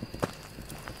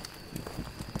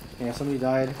 Yeah, somebody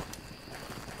died.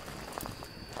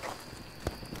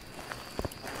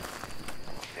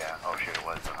 Yeah, oh shit, it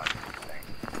was the hunting thing.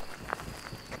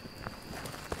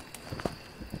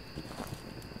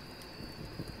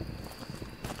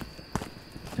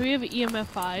 So we have EMF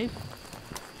 5.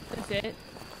 That's it.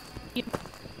 We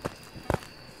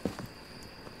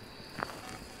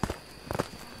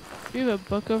have a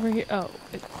book over here. Oh,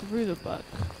 it threw the book.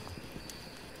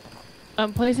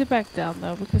 Place it back down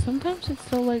though, because sometimes it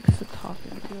still likes to talk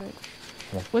into it.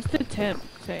 Yeah. What's the temp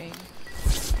saying?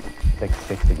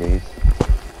 6 degrees.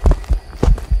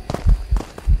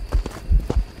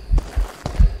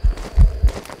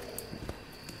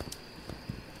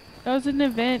 That was an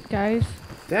event, guys.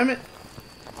 Damn it!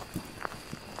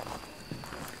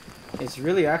 It's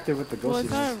really active with the Well, ghosts.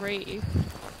 it's not a rave.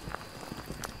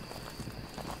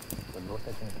 The ghost,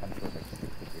 I think, temperature is like 6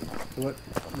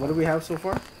 degrees. What do we have so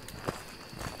far?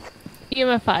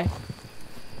 EMF 5.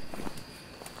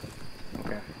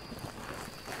 Okay.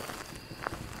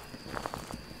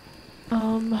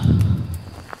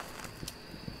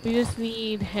 We just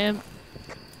need him.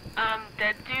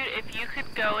 Dead dude, if you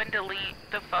could go and delete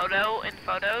the photo in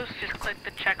photos, just click the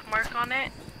check mark on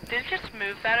it. Then just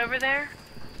move that over there.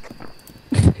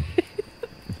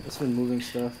 It's been moving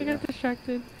stuff. I got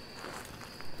distracted.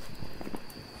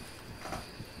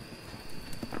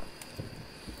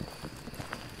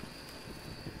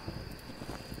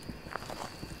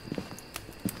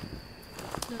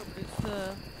 No, it's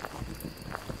the...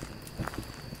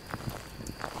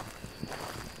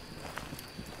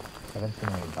 I haven't seen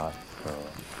any dots, so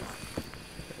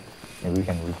maybe we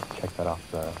can check that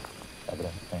off the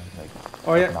evidence thing, like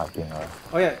Oh yeah. not being a.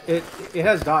 Oh yeah. It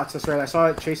has dots. That's right. I saw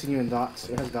it chasing you in dots.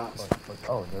 It has dots.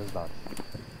 Oh, there's dots.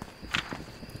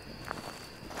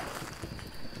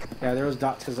 Yeah, there was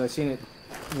dots because I seen it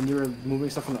when you were moving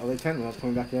stuff from the other tent. When I was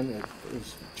coming back in, it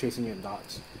was chasing you in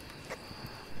dots.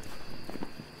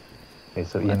 Okay,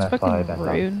 so That's EMF 5 fucking and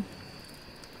rude. dots.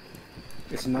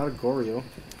 It's not a Goryo.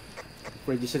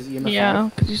 Wait, you said it's EMF 5? Yeah,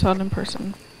 because you saw it in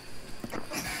person.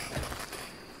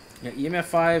 Yeah, EMF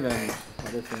 5 and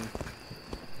other thing.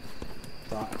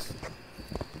 Dots.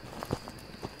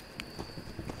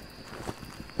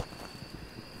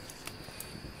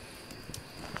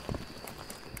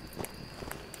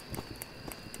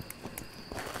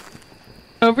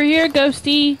 Over here,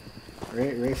 Ghosty!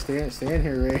 Ray, stay in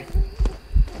here, Ray.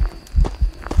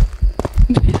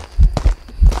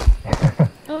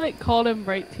 I like called him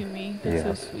right to me. That's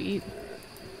Yeah. so sweet.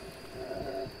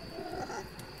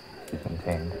 He's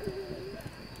contained.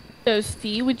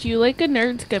 Ghosty, would you like a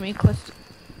nerd's gummy cluster?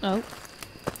 Oh.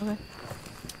 Okay.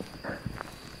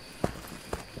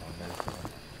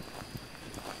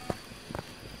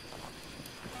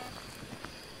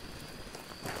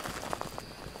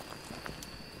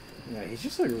 Yeah, he's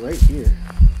just like right here.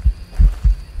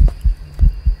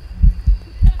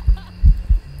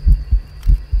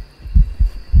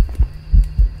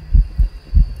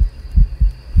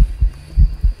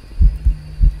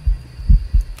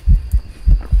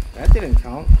 That didn't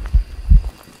count.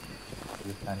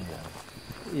 He's standing there.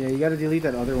 Yeah, you gotta delete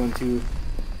that other one too.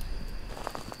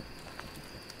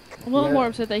 I'm a little Yeah. more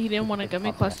upset that he didn't want a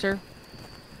gummy cluster.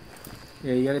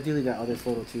 Yeah, you gotta delete that other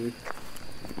photo too.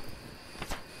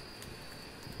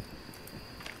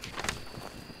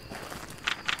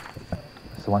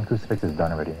 So one crucifix is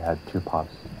done already. It had 2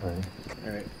 pops already.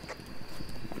 Alright.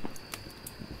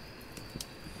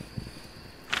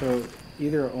 So,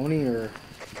 either Oni or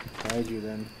Kaiju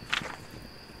then.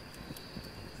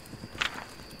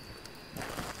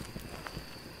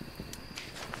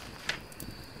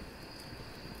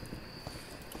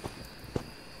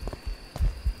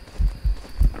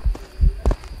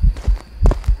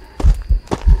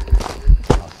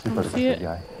 Oh, super see it. aggressive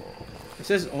guy. It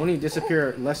says Oni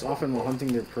disappear less often while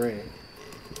hunting their prey.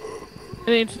 I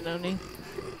think it's an Oni.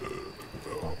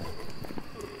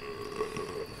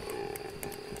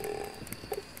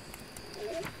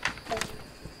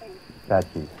 Bad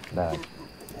piece. Bad.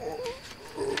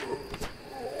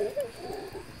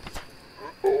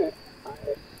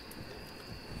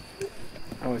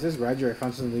 Oh, it says graduate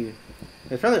constantly.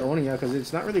 It's probably Oni, yeah, because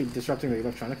it's not really disrupting the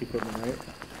electronic equipment, right?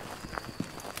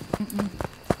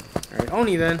 Alright,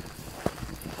 Oni then.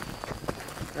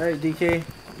 Alright, DK.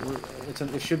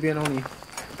 It should be an Oni.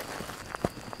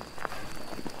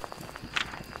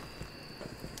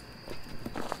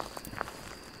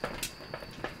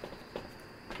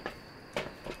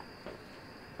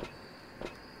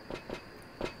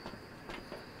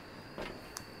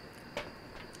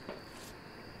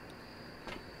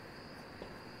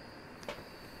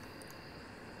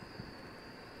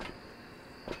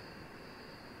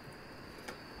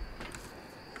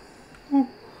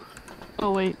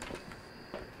 Oh, wait.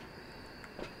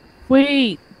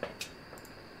 Wait!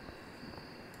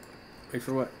 Wait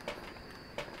for what?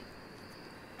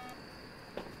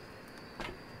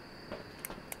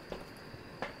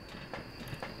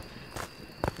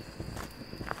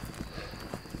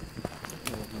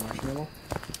 Oh, marshmallow?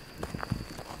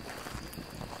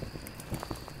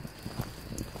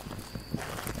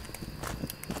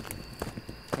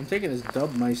 I'm taking this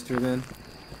Dubmeister then.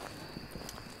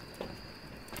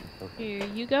 Here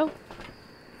you go.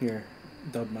 Here,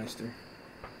 Dubmeister.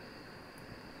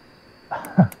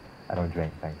 I don't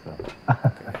drink, thanks though. I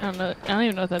don't know. I don't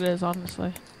even know what that is,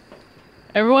 honestly.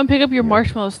 Everyone pick up your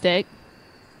marshmallow stick.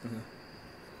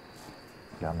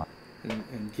 Yeah,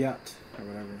 And Gyat, or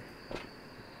whatever.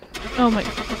 Oh my.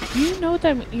 Do you know what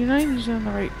that means? You're not even using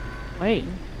the right way.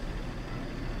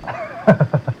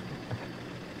 I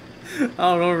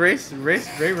don't know, Ray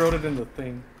wrote it in the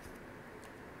thing.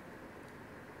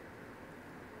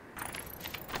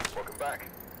 Welcome back.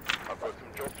 I've got some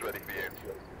jobs ready for you.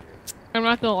 I'm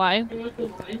not gonna lie.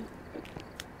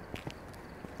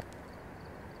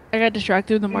 I got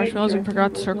distracted with the marshmallows and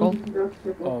forgot to circle.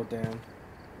 Oh, damn.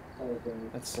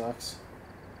 That sucks.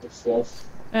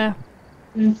 Eh.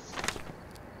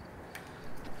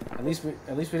 At least we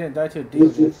didn't die to a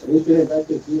deal.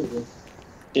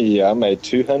 Yeah, I made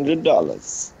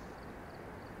 $200.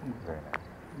 very nice.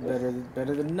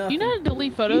 Better than Do nothing. you know how to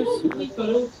delete photos?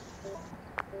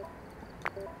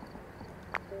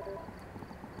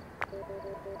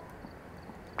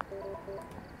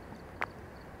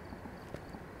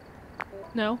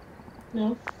 No?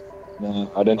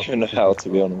 No, I didn't even know how, to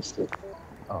be honest.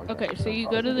 Oh, Okay, so you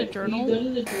go to the journal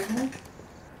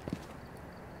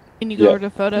and you go Yeah. over to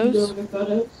photos.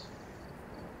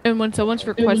 And when someone's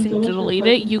requesting to delete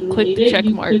it, you click the check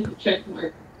mark.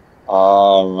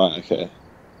 Right, okay.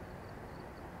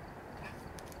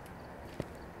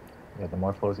 Yeah, the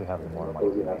more photos you have, the more money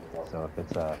you make. So if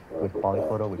it's a good quality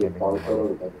photo, we can make more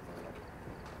money.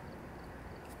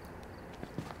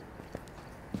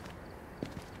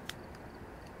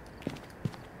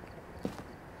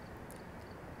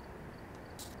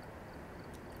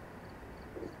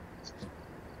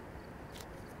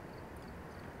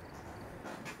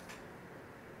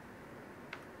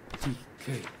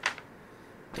 DK.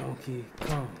 Donkey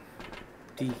Kong.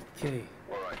 DK.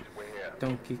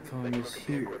 Donkey Kong is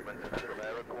here.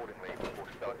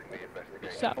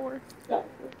 Sour.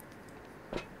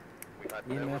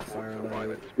 EMF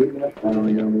firelight.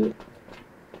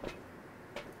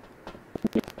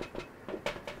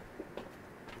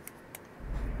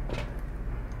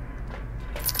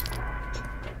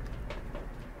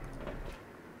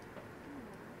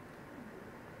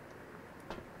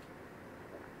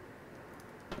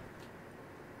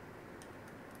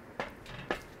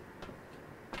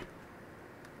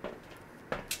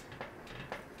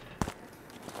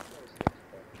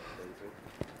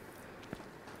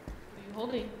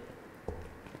 Holding.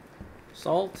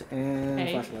 Salt and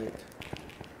Okay. flashlight.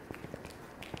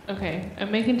 Okay,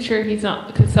 I'm making sure he's not,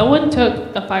 because someone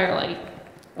took a firelight.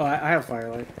 Oh, I have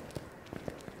firelight.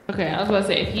 Okay, I was about to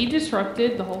say, if he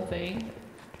disrupted the whole thing.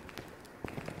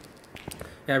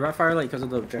 Yeah, I brought firelight because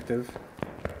of the objective.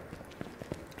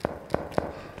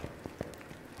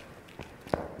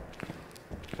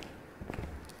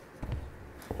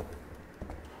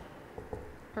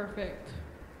 Perfect.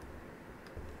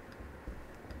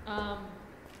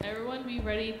 Everyone be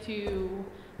ready to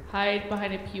hide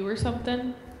behind a pew or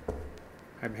something.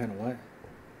 Hide behind what?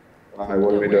 Alright,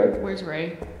 what are we doing? Where's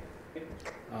Ray?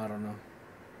 I don't know.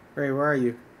 Ray, where are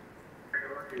you?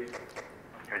 Here's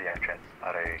the entrance.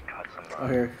 Thought I caught some. Oh,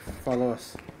 here. Follow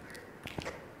us.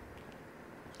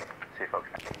 See folks.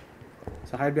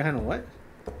 So hide behind a what?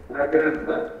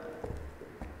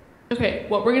 Okay,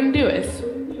 what we're gonna do is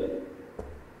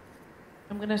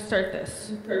I'm gonna start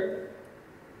this.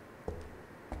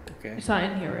 Okay. It's not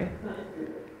in here, Ray.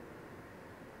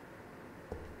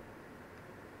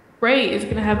 Ray is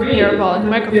gonna have the parabolic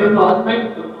microphone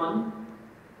on.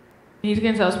 He's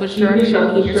gonna tell us which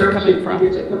direction he hears it coming from.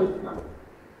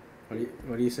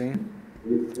 What are you saying?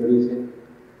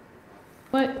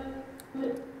 What?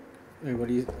 Wait, what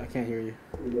do you? I can't hear you.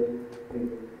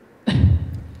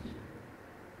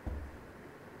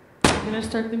 I'm gonna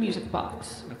start the music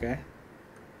box. Okay.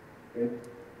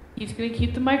 He's gonna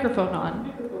keep the microphone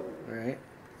on All right.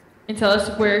 and tell us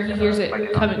where he hears it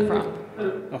coming from.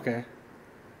 Okay.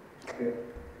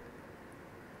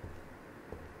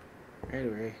 Right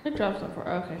away. It drops so far.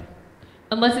 Okay.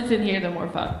 Unless it's in here, then we're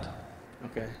fucked.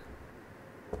 Okay.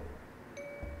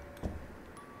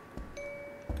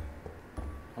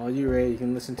 All you, Ray, you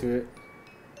can listen to it.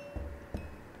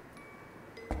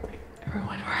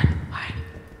 Everyone run. Hide.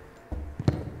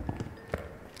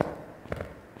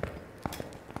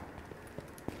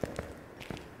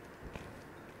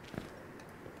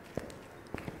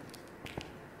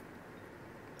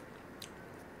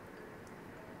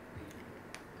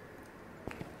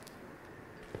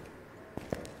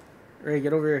 Ray,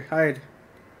 get over here. Hide.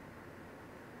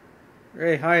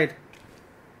 Ray, hide.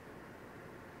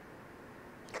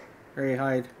 Ray,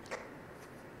 hide.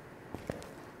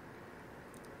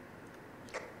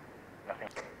 Nothing.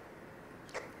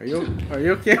 Are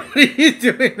you okay? What are you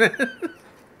doing, man?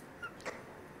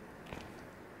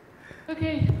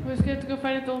 Okay, we're just gonna have to go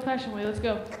find it the old-fashioned way. Let's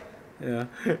go. Yeah.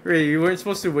 Ray, you weren't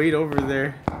supposed to wait over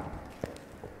there.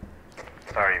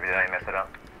 Sorry, did I mess it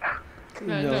up?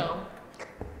 No.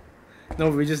 No,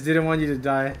 we just didn't want you to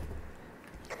die.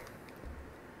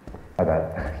 My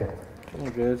bad. Okay. Oh,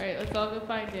 good. Alright, let's all go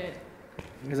find it.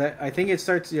 Because I think it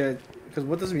starts, yeah, because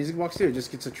what does the music box do? It just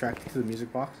gets attracted to the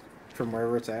music box from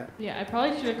wherever it's at. Yeah, I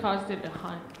probably should have caused it to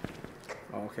hunt.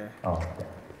 Oh, okay. Oh, okay.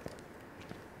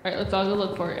 Alright, let's all go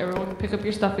look for it. Everyone pick up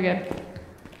your stuff again.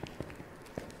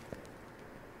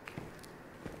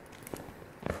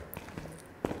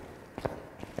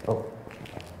 Oh.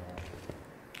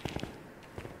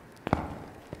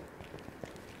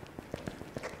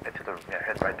 Head to the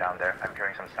head right down there. I'm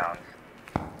hearing some sounds.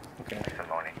 Okay. Like some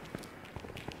moaning.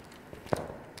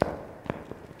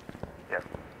 Yep.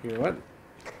 You what?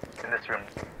 In this room.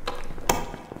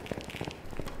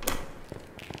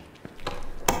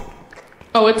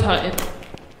 Oh, it's hunting.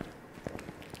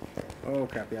 Oh,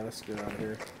 crap. Yeah, let's get out of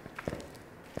here.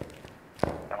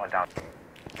 down.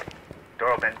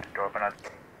 Door open. Door open.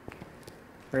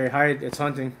 Ray, hide. It's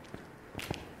hunting.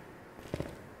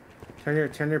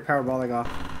 Turn your parabolic off,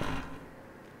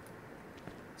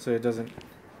 so it doesn't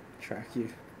track you.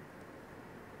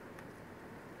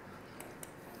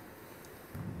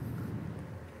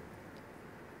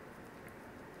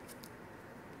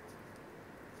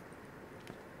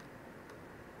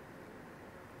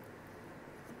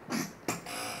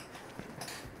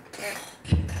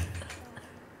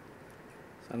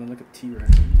 Sounding like a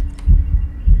T-Rex.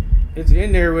 It's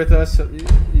in there with us.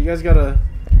 You guys got a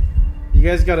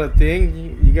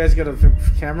thing? You guys got a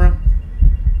camera?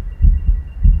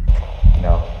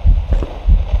 No.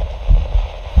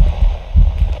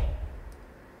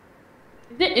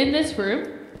 Is it in this room?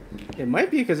 It might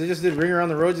be because it just did ring around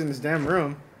the roads in this damn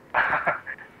room.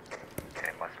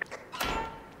 Okay, must be.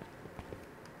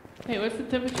 Hey, what's the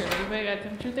temperature? Anybody got a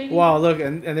temperature thing? Wow, look,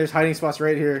 and there's hiding spots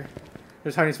right here.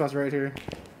 There's hiding spots right here.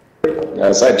 Yeah,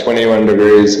 it's like 21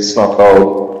 degrees. It's not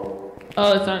cold.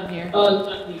 Oh, it's on here.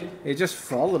 It just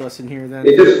followed us in here then.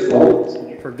 It just floats.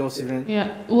 For ghost event.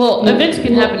 Yeah. Well, events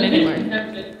can happen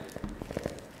anywhere.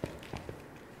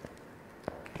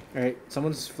 Alright, that's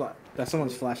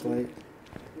someone's flashlight.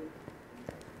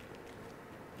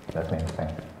 That's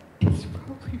anything. It's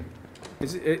probably.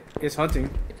 It's hunting.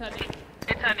 It's hunting.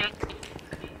 It's hunting.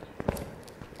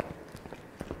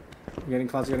 Get in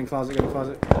closet, get in closet, get in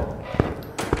closet.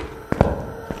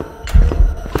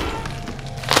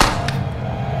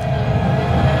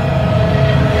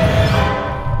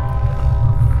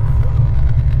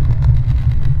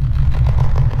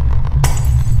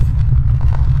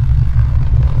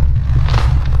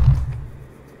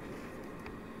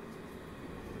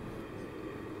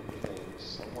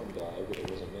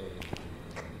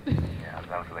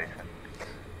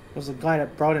 Was the guy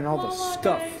that brought in all the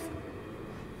stuff.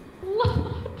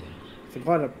 The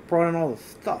guy that brought in all the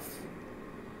stuff.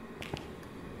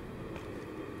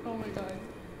 Oh my god.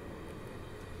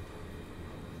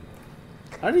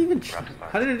 How did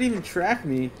it even track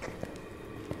me?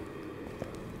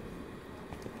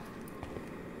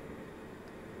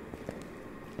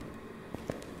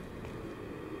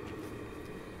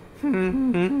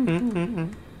 I'm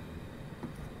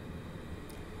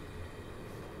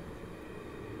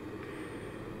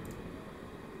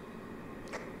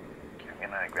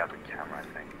gonna grab the camera, I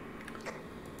think.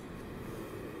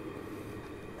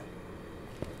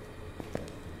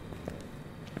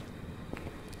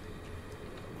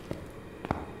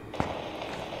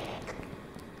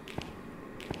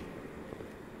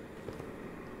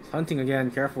 It's hunting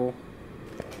again, careful.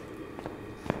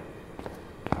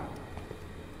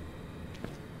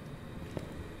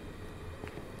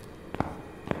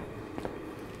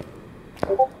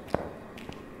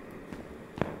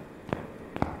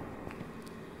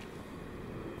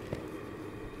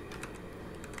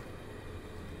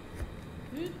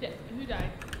 Who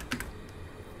died?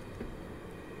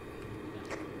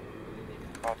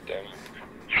 Oh, damn it.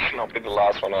 You cannot be the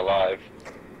last one alive.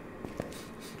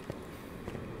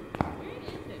 Where is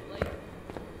it? Like,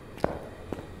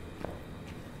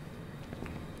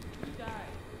 who died?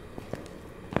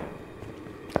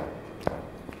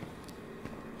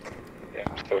 Yeah,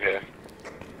 I'm still here.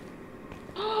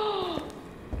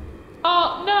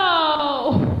 Oh no!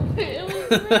 It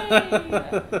was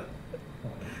Ray.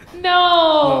 No!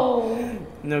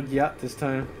 No gyat this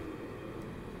time.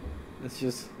 It's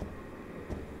just...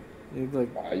 You look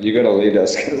like... You gotta lead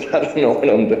us, because I don't know what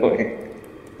I'm doing.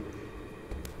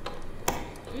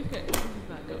 Okay, this is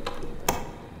not good.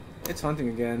 It's hunting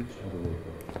again.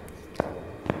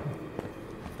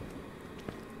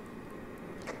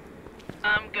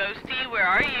 Ghosty, where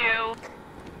are you?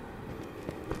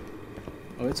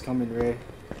 Oh, it's coming, Ray.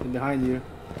 It's behind you.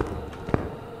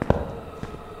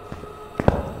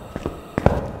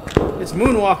 It's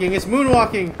moonwalking, it's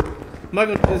moonwalking!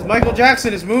 It's Michael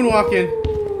Jackson, it's moonwalking!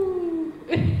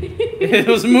 It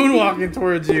was moonwalking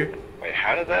towards you. Wait,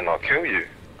 how did that not kill you?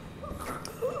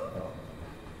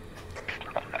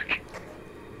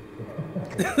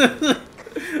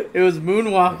 It was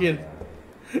moonwalking.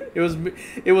 It was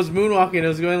moonwalking. It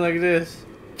was going like this.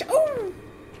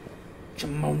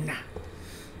 Chamona.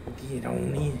 Get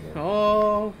on in.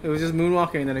 Oh, it was just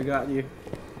moonwalking and then it got you.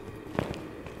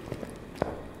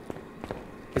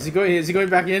 Is he going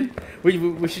back in?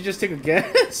 We should just take a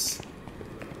guess.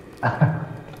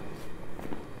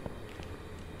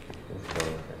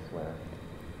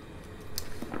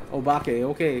 Obake,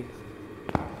 okay.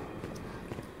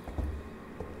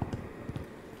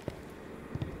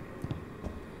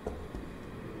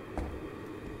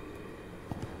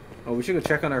 Oh, we should go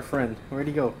check on our friend. Where'd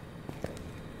he go?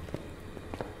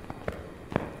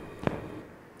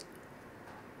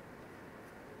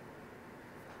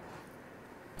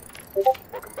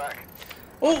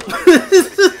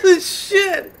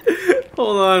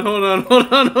 on, hold on,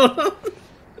 hold on, hold on.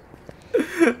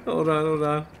 Hold on, hold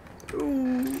on.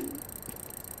 Ooh.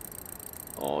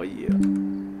 Oh yeah.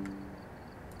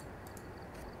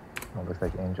 Oh, looks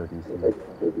like Angel DC.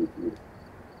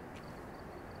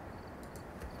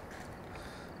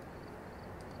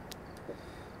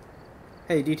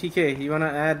 Hey DTK, you wanna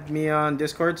add me on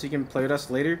Discord so you can play with us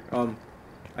later?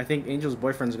 I think Angel's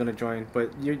boyfriend's gonna join,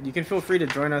 but you can feel free to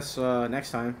join us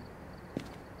next time.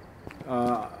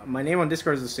 My name on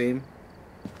Discord is the same.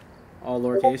 All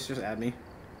lowercase, just add me.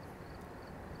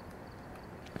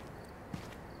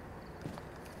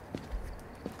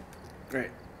 Great.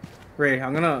 Ray,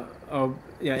 I'm gonna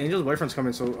yeah, Angel's boyfriend's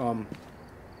coming, so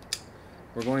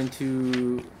we're going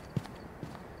to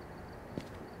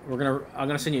I'm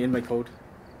gonna send you invite code.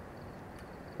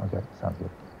 Okay, sounds good.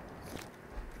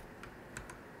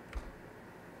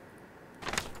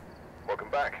 Welcome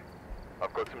back.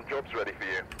 I've got some jobs ready for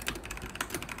you.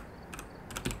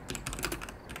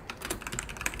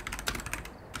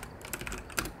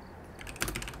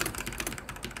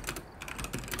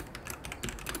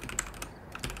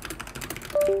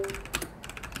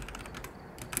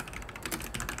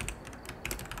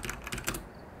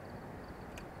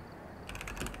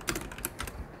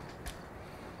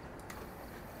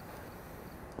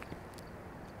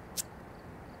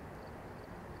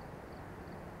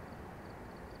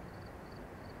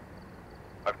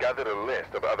 I've gathered a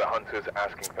list of other hunters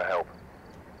asking for help.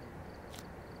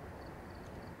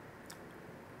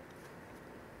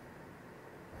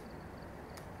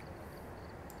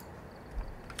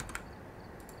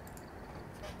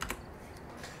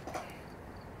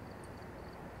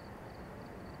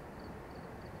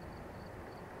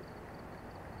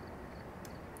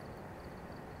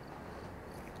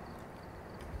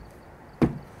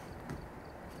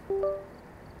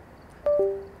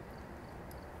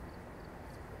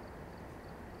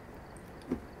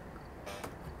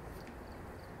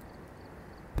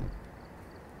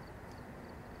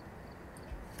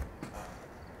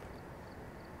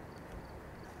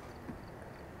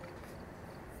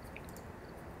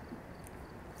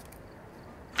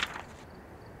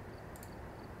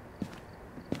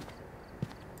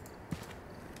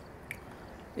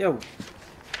 Yo.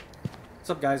 What's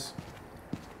up, guys?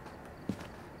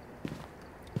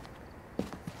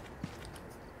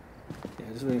 Yeah,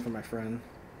 just waiting for my friend.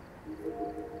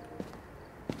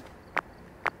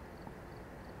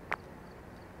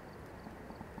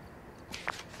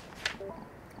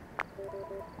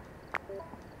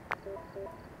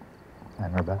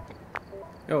 And we're back.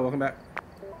 Yo, welcome back.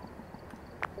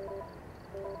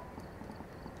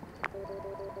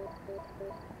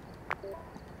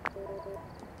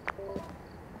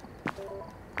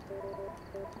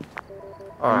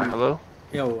 Alright, hello?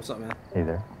 Yo, what's up, man? Hey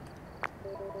there.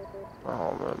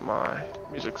 Oh man, my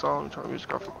music's on. Let me turn the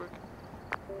music off real quick.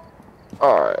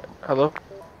 Alright, hello?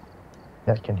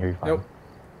 Yeah, I can hear you fine. Yo.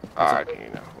 Alright, can you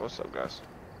know. What's up, guys?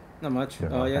 Not much. Yeah,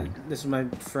 Oh, yeah, thanks. this is my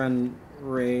friend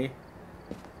Ray.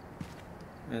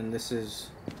 And this is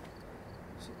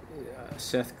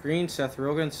Seth Green, Seth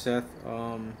Rogen, Seth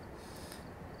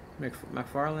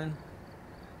McFarlane.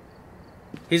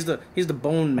 He's the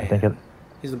bone I think it, man.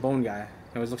 He's the bone guy.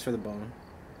 He always looks for the bone.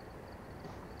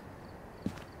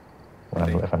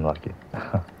 if I'm lucky.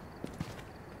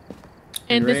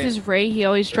 And this Ray- is Ray. He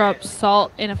always drops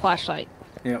salt in a flashlight.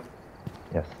 Yep.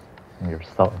 Yes. I'm your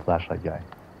salt and flashlight guy.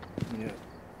 Yep.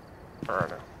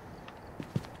 Alright.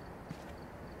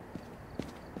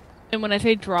 And when I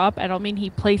say drop, I don't mean he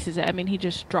places it. I mean he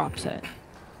just drops it.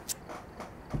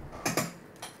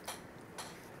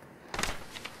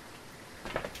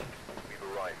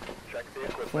 We've arrived. Check the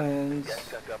equipment. Cleanse. Get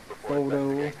set up before Photo.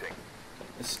 investigating.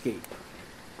 Escape.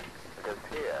 Because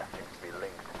here seems to be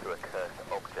linked to a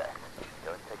cursed object.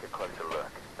 Go and take a closer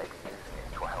look. Maybe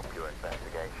using it will help your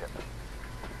investigation.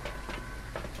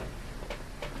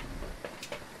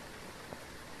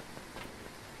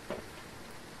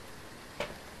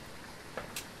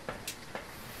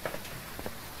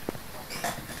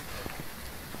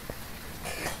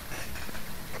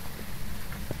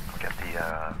 I'll get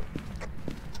the,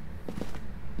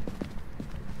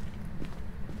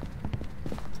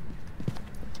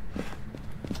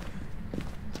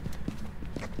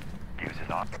 fuse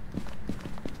is on.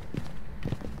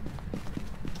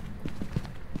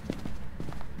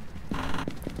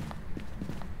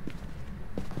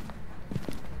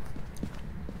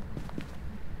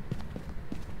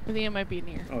 I think it might be in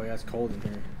here. Oh yeah, it's cold in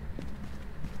here.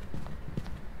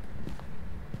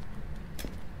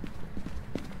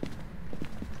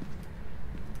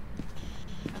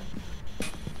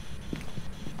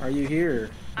 Are you here?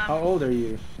 How old are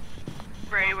you?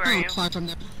 Ray, where are you? Far from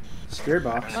there. Spirit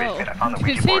box. In the basement, I found the Did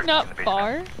you Ouija say board in the not basement.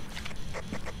 far?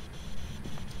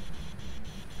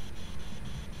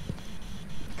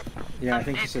 Yeah, I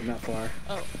think she said not far.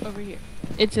 Oh, over here.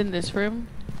 It's in this room.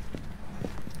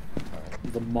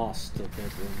 The master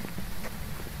bedroom.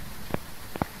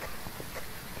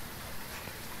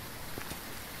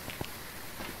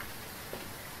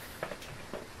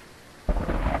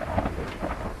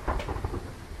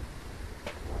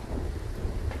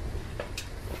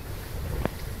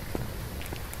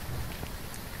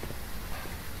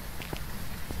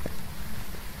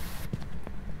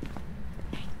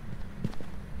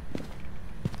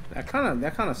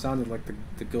 That kind of sounded like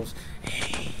the ghost.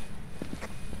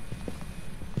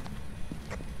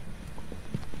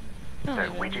 Sorry,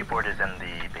 Ouija board is in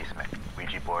the basement.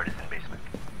 Ouija board is in basement.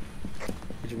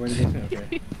 Did you wear the basement?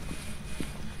 Okay.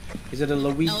 Is it a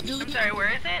Luigi? I'm sorry,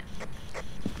 where is it?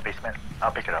 Basement.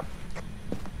 I'll pick it up.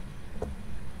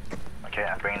 Okay,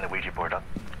 I'm bringing the Ouija board up.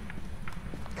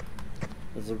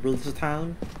 Is it real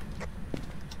time?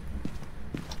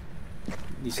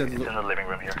 You said It's in the living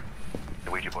room here.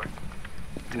 The Ouija board.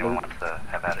 If anyone wants to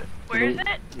have at it. Where is it?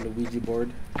 Luigi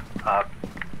board.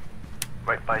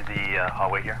 Right by the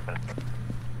hallway here.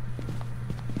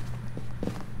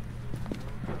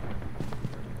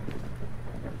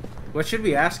 What should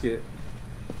we ask it?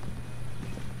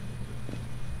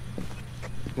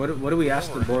 What do we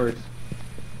ask the board?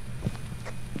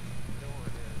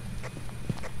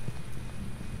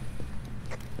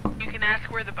 You can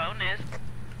ask where the bone is.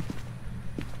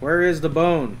 Where is the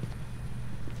bone?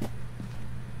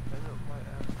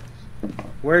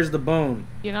 Where's the bone?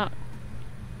 You're not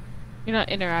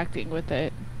interacting with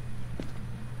it.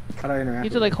 How do I interact? You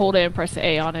have to with like it? hold it and press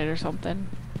A on it or something.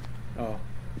 Oh.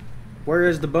 Where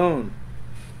is the bone?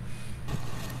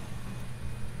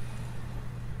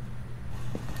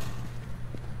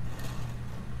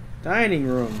 Dining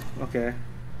room. Okay.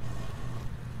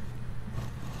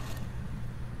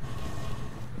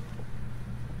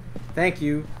 Thank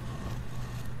you.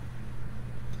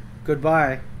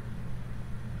 Goodbye.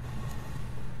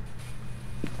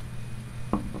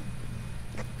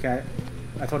 Okay.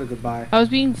 I told her goodbye. I was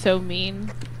being so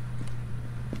mean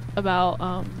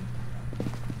about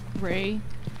Ray.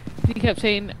 He kept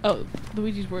saying, "Oh,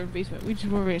 Luigi's board in basement. Luigi's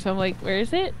board in basement." So I'm like, "Where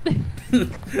is it?"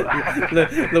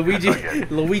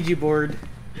 Luigi board.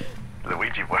 The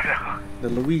Ouija board. The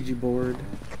Luigi board.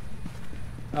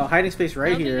 Oh, hiding space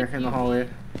right here in the hallway.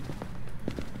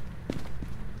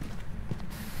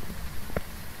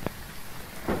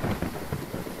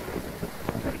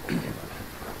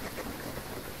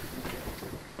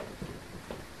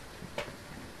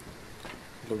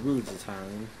 Luigi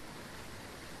time.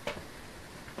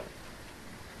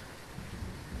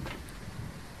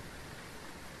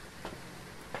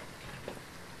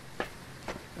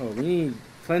 Oh, we need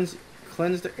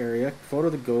cleanse the area, photo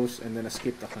the ghost, and then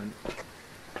escape the hunt.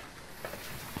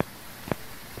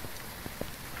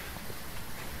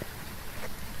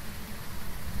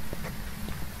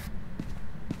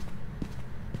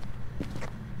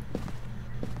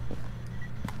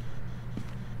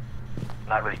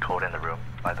 Not really cold in the room,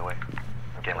 by the way.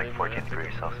 I'm getting like 14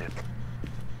 degrees Celsius.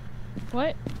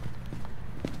 What?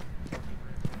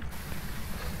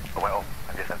 Oh, well,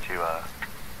 I guess I'm too, oh,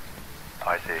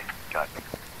 I see. Got it.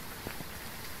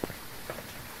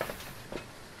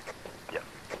 Yep.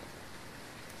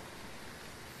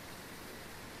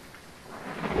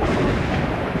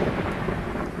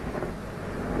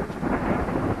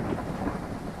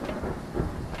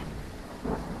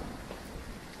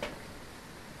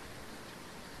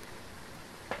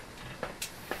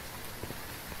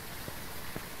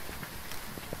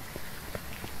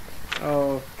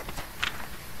 Oh.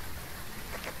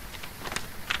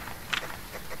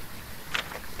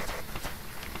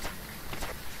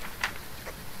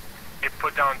 You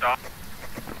put down dot.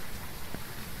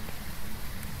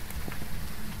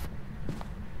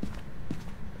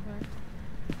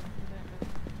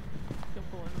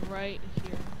 Going right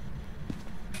here.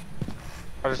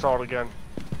 I just saw it again.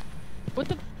 What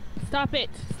the? Stop it!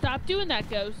 Stop doing that,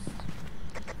 ghost.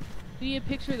 You need a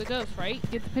picture of the ghost, right?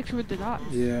 Get the picture with the dots.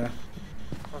 Yeah.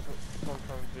 That's what I'm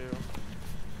trying to do.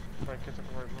 Try and catch at the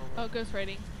right moment. Oh, ghost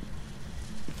writing.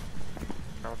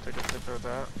 I'll take a picture of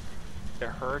that. It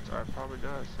hurts, I probably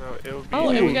does. So it would be. Oh,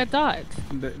 and we got dots.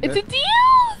 Th- It's a that-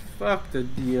 deal! Fuck the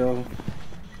deal.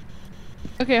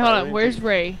 Okay, hold Alright, on. Where's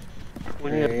Ray?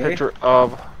 We need a Okay. picture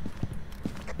of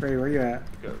Ray, where you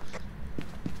at? ghost.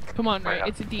 Come on, Ray. Right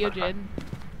It's a Diogen.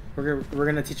 We're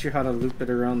gonna teach you how to loop it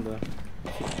around the.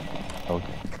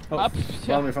 Okay. Oh, Up.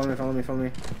 follow me, follow me, follow me, follow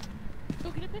me. Go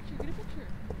get a picture. Get a picture.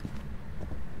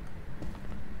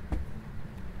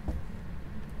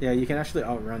 Yeah, you can actually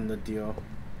outrun the deal.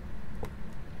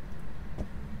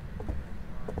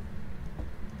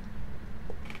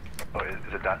 Oh, is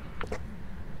it done?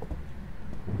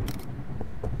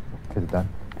 Is it done?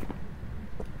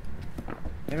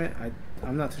 Damn it,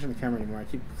 I'm not touching the camera anymore. I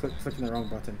keep clicking the wrong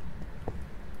button.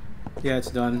 Yeah,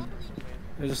 it's done.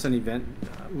 There's just an event.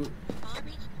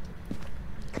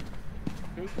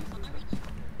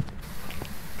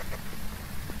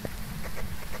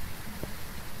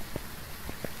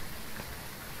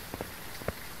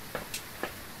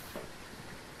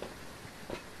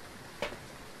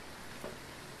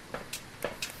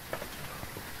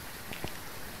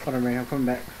 Hold on, Ray, I'm coming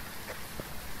back.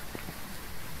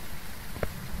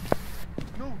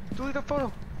 No, delete the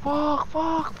photo.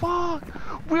 Fuck.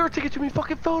 We were taking too many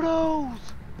fucking photos.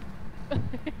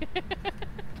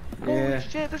 Holy Yeah.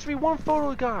 shit, there should be one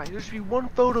photo guy.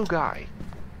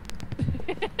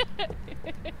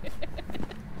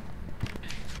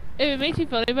 If it makes you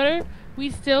feel any better, we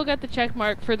still got the check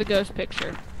mark for the ghost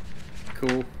picture.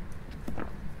 Cool.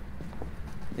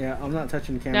 Yeah, I'm not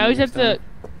touching the camera. Now we just have to.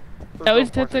 Now we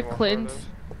just have to There's no cleanse. photos.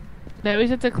 Now we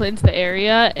just have to cleanse the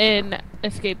area and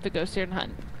escape the ghost deer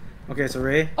hunt. Okay, so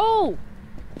Ray. Oh!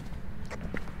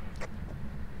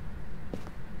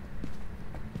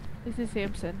 This is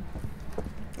Samson.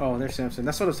 Oh, there's Samson.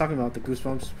 That's what I was talking about. The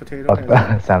Goosebumps potato.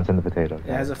 Oh, Samson the potato. It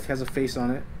has a face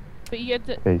on it. But you have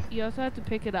to. Face. You also have to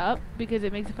pick it up because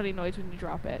it makes a funny noise when you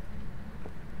drop it.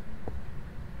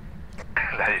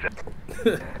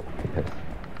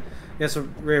 Yeah, so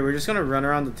Ray, we're just gonna run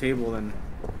around the table and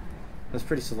that's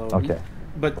pretty slow. Okay.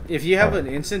 But if you have an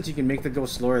instance, you can make the go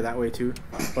slower that way too.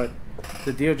 But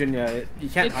the Deogen, yeah, you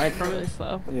can't It's hide from really it.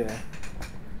 slow. Yeah.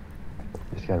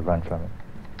 Just gotta run from it.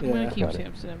 I'm Yeah. gonna keep Got it.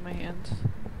 Samson in my hands.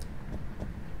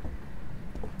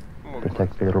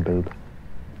 Protect the little babe.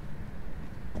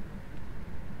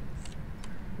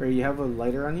 Ray, you have a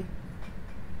lighter on you?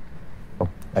 Oh,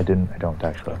 I don't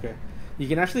actually. Okay. You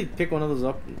can actually pick one of those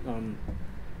up,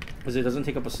 because it doesn't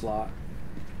take up a slot.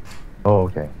 Oh,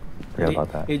 okay. Forgot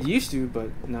about that. It used to, but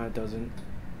now it doesn't.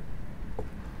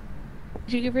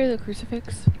 Did you give her the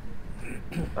crucifix?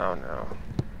 Oh no.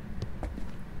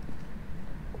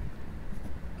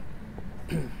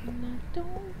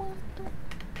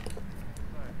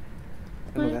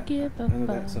 I know that. Give a I know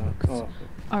that song. Oh,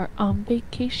 Are on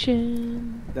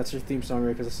vacation. that's her theme song,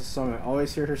 Ray, because it's a song I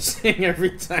always hear her sing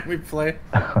every time we play.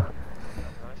 Nice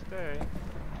day.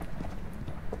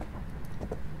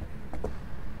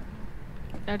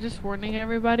 Now, just warning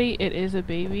everybody, it is a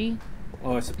baby.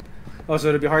 Oh, so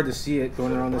it'd be hard to see it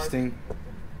going around this thing.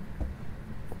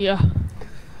 Yeah.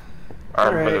 I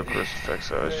remember Alright. the crucifix,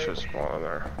 so it's just one in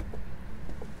there.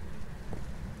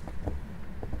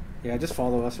 Yeah, just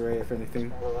follow us, Ray, if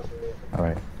anything.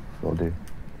 Alright, will do.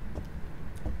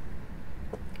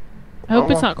 I hope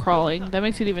Oh. it's not crawling. That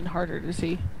makes it even harder to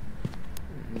see.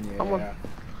 Come on. Yeah.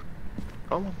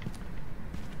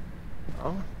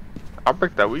 Oh. I'll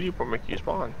break that weed but make you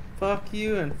spawn. Fuck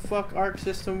you and fuck Arc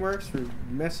System Works for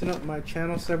messing up my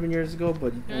channel 7 years ago,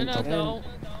 but No.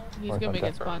 He's gonna make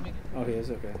it spawn. Oh, he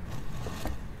is okay.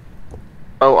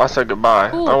 Oh, I said goodbye.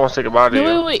 Ooh. I don't want to say goodbye to you.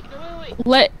 No,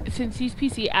 wait. Since he's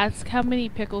PC, ask how many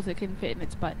pickles it can fit in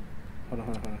its butt. Hold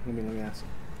on. Let me ask.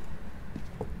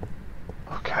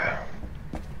 Okay.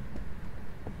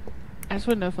 I just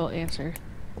want to know if he'll answer.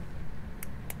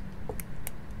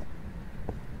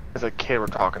 It's a kid we're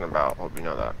talking about. Hope you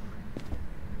know that.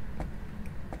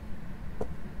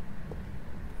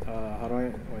 How do I?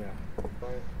 Oh yeah.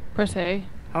 Press A.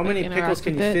 How many Like, pickles interact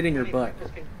can you with it. fit in your butt?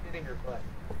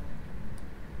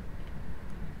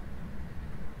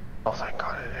 Oh, thank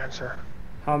God I didn't answer.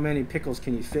 How many pickles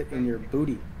can you fit in your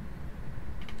booty?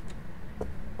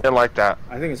 Didn't like that.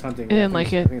 I think it's hunting. I didn't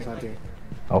like it. I think it's hunting.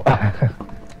 Oh.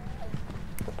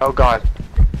 Oh God.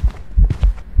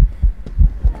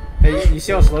 Hey, you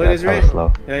see how slow it is, That's right?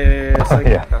 hella slow. Yeah. It's like,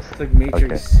 Yeah. it's like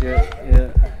Matrix shit.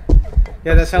 Yeah.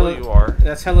 Yeah, that's Slow hella. you are.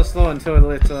 That's hella slow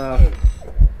until it's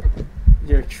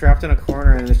you're trapped in a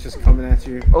corner and it's just coming at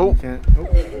you. Oh. You can't. Oh.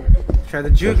 Try to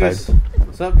juke That's us.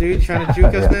 What's up, dude? Trying to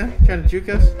juke us, Yeah. man? Trying to juke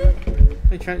us?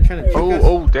 Hey, trying to juke us?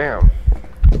 Oh, damn.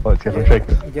 Oh, let's get some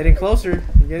tricks. You're getting closer.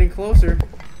 You're getting closer.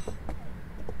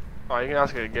 Oh, you can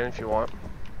ask it again if you want.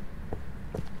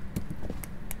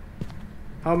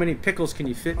 How many pickles can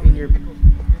you fit in your?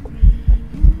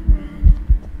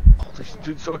 Holy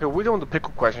dude, so okay, we're doing the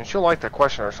pickle question. She'll like that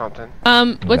question or something. What's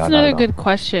No, not another at all. good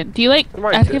question? Do you like? You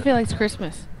might Ask do. if he likes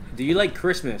Christmas. Do you like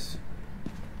Christmas?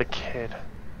 The kid.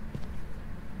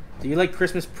 Do you like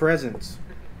Christmas presents?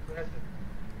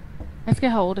 Ask it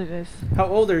how old it is. How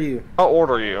old are you? How old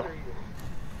are you?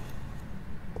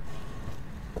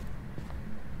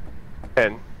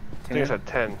 10. I think it said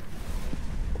 10.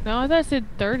 No, I thought it said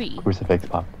 30. Crucifix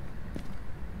pop.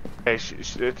 Hey,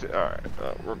 it's alright.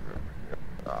 We're good.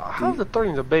 How's the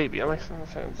 30's a baby? That makes no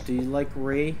sense. Do you like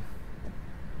Ray?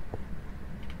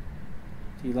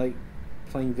 Do you like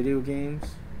playing video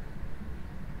games?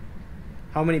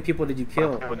 How many people did you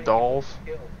kill? With dolls?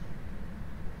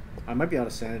 I might be out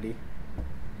of sanity.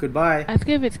 Goodbye. Ask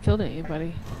if it's killed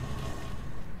anybody.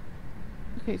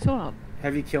 Okay, so on.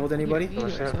 Have you killed anybody? You do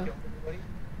it, so.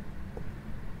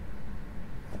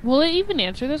 Will it even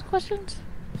answer those questions?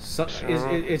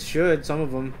 It should, some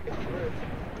of them.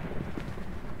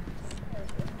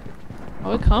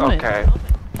 Oh, it comment. Okay.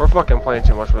 We're fucking playing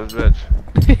too much with this bitch.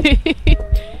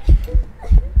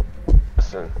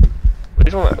 Listen. We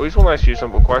just want to ask you a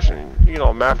simple question. You get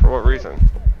all mad for what reason?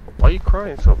 Why are you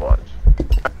crying so much?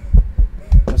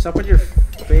 What's up with your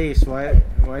face? Why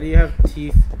do you have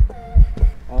teeth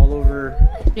all over?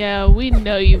 Yeah, we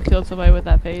know you killed somebody with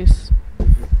that face.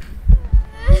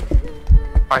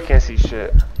 I can't see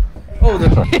shit. Oh,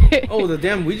 the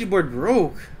damn Ouija board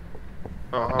broke.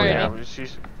 Oh yeah,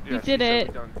 we did it.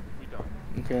 We done.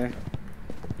 Okay.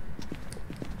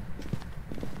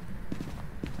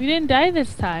 We didn't die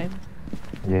this time.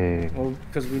 Yay. Well,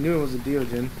 because we knew it was a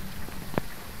Deogen.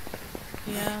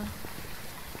 Yeah.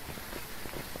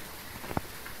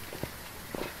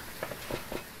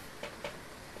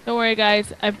 Don't worry,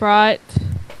 guys. I brought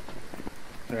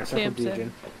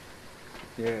Samson.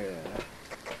 Yeah.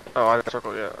 Oh, I didn't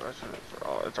circle yet.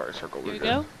 Oh, it's already circled. Here we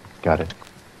go. Got it.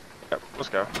 Yep, let's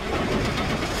go.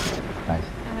 Nice.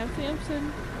 I have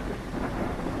Samson.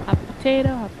 Hot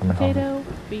potato,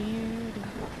 beard.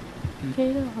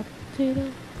 Potato, hot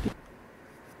potato.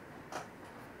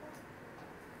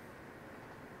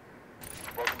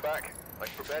 Welcome back.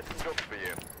 I've prepared some jobs for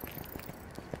you.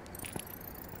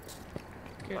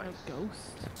 Scared of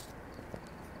ghost.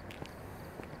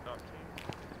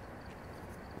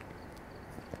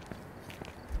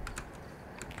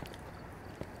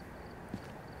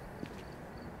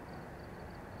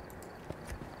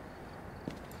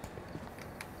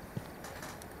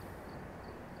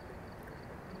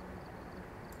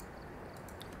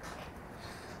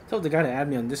 Told the guy to add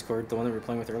me on Discord, the one that we were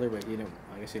playing with earlier, but you know,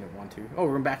 I guess he didn't want to. Oh,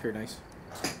 we're back here, nice.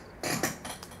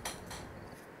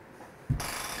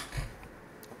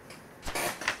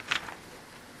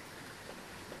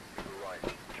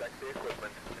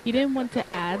 You didn't want to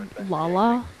add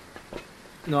Lala?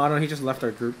 No, I don't. He just left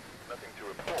our group.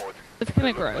 It's kind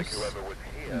of gross.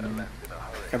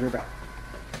 Come here back.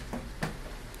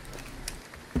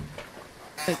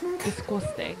 It's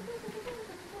disgusting.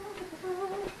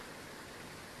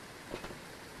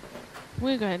 I'm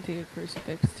gonna go ahead and take a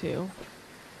crucifix too.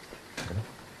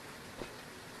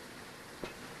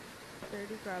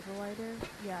 30, grab a lighter.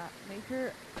 Yeah, make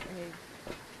sure. Hey,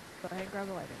 go ahead and grab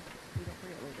a lighter. You don't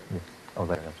forget later. Yeah. Oh,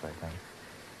 there, that's right, thanks.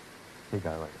 He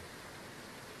got it later.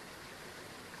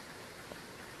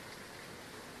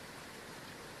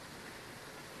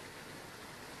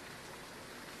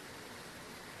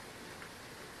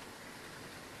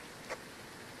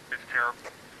 It's terrible.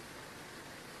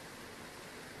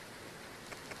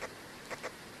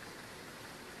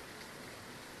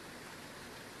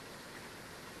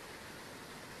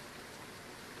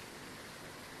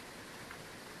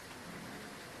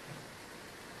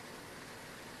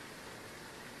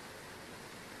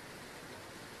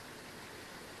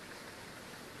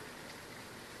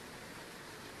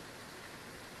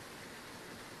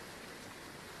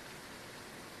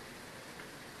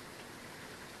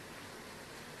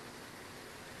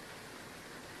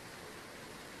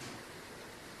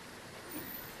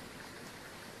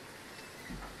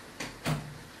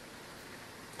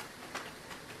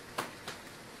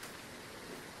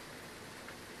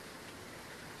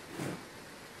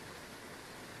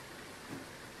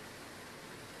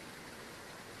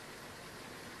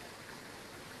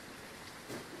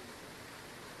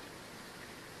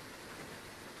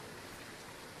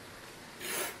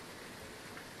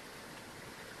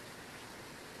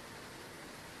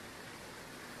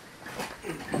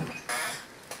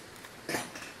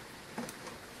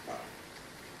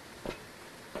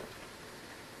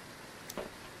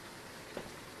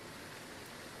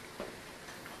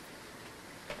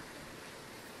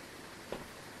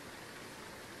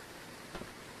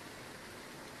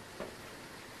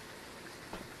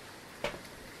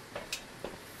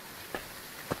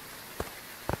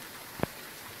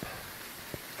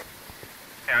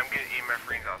 Yeah, I'm getting EMF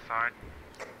readings outside.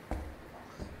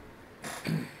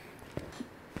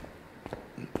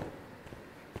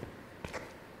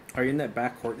 Are you in that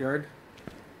back courtyard?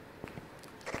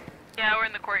 Yeah, we're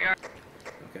in the courtyard.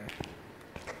 Okay.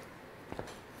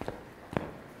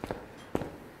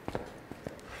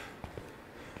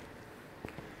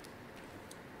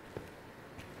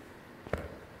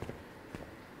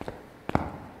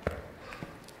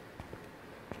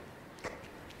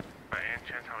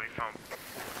 that's how we found.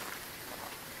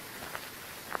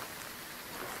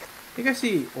 I think I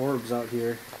see orbs out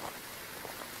here.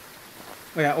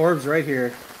 Oh yeah, orbs right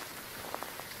here.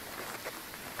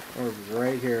 Orbs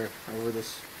right here. Over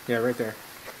this. Yeah, right there.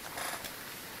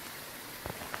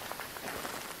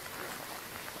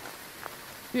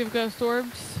 Do you have ghost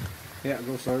orbs? Yeah,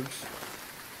 ghost orbs.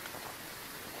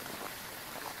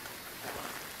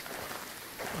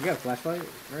 You got a flashlight,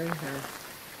 right? Or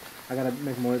I gotta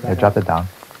make more of that. Yeah, drop it down.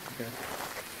 Okay.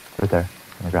 Right there,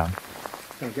 on the ground.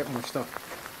 Gonna get more stuff.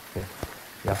 Okay.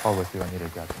 Yeah, I'll follow with you. I need to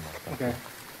grab some more stuff. Okay.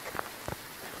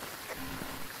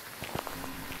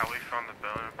 Have we found the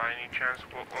building by any chance?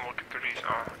 We'll look through these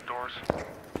doors.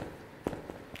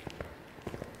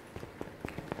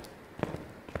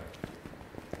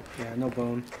 Yeah, no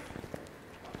bone.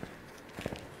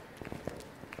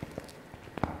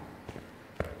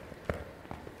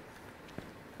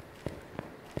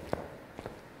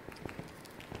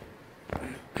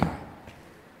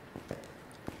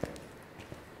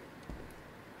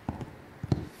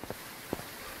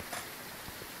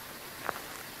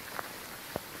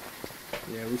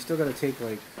 Yeah, we still gotta take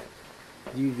like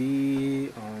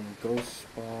UV, ghost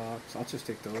box. I'll just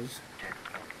take those.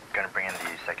 Gonna bring in the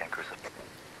second crucifix.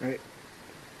 Right.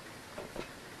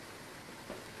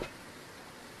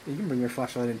 You can bring your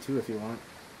flashlight in too if you want.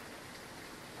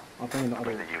 I'll bring in the other.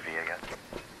 Bring the UV, I guess.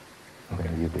 Okay,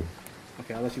 UV.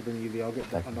 Okay, I'll let you bring UV. I'll get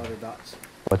the other dots.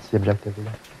 What's the objective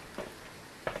again?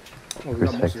 Oh, we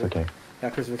got most Crucifix, of it. okay. Yeah,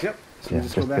 crucifix. Yep. So Yeah, we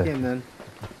just go just back the- in then.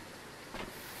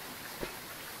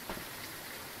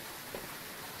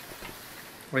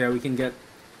 Oh yeah, we can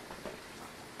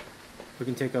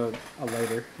take a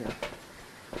lighter. Yeah.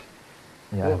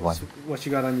 Yeah, I have one. What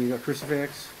you got on you? You got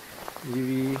crucifix,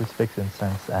 UV. Crucifix,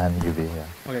 incense, and UV, yeah.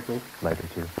 Okay, cool. Lighter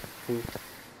too. Cool.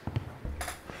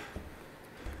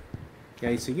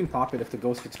 Yeah, so you can pop it if the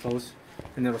ghost gets close,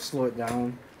 and it'll slow it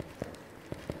down.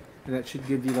 And that should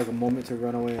give you like a moment to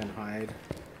run away and hide.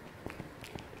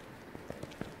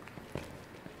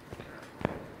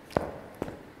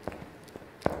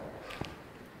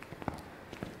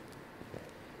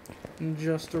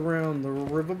 Just around the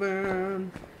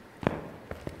riverbed.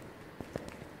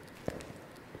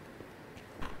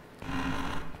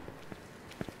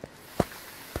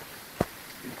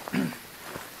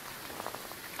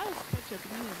 I was catch up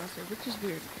in the buster, which is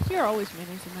weird. You're always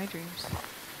mayonnaise in my dreams.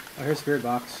 Oh, here's spirit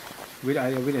box. We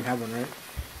didn't have one, right?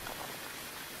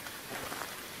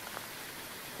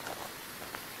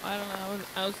 I don't know.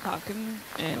 I was talking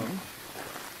and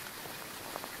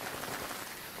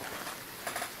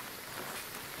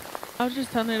I was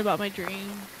just telling it about my dream,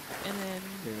 and then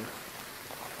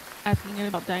asking it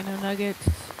about dino nuggets.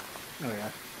 Oh yeah.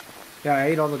 Yeah, I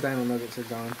ate all the dino nuggets. They're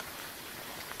gone.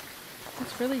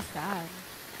 It's really sad.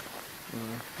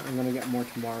 I'm gonna get more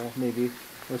tomorrow, maybe.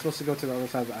 We're supposed to go to the other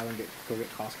side of the island, go get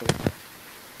Costco.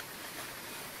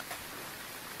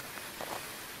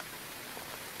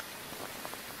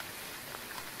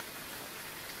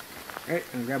 Alright,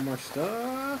 and grab more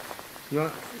stuff. You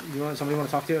want somebody want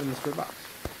to talk to you in the spirit box?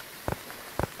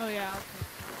 Oh yeah.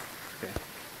 Okay.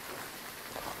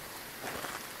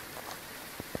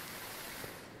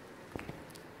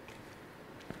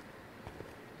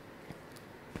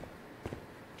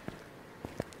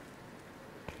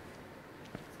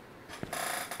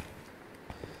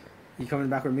 You coming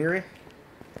back with Miri?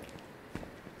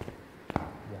 Yeah.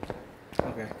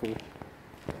 Okay, cool.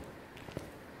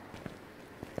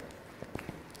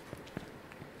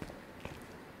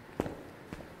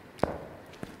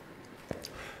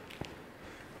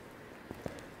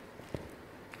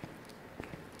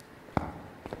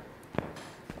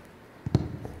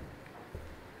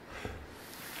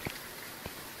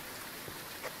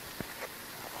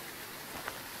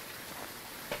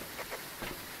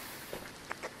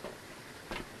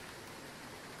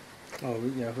 Oh,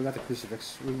 yeah, we got the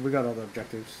crucifix. We got all the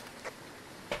objectives.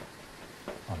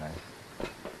 Oh, nice.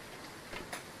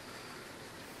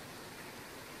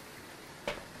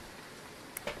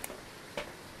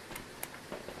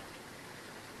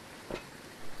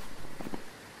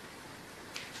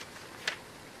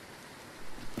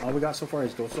 All we got so far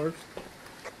is ghost orbs?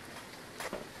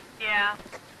 Yeah.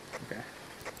 Okay.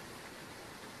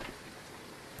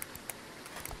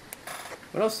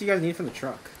 What else do you guys need from the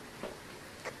truck?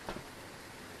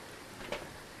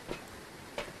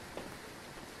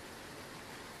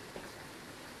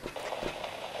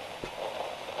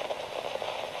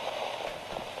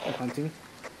 Like hunting?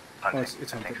 Oh, it's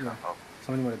I hunting, think so. yeah. Oh,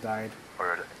 Somebody would have died.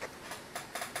 or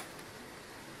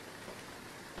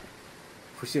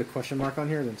If we see a question mark on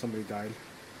here, then somebody died.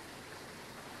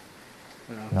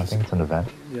 No, I think it's an event.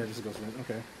 Yeah, just a ghost event.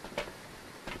 Okay.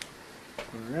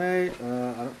 Alright,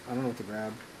 I don't know what to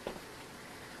grab.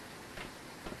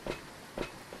 I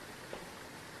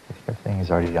think everything is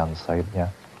already on the site, yeah.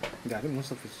 Yeah, I think most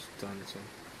stuff is done, so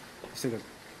let's take a,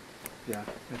 yeah,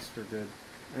 that's for good.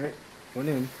 Alright, going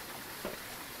in.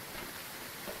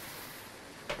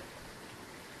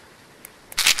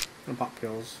 I'm gonna pop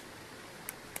pills.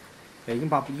 Yeah, you can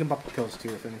pop the pills too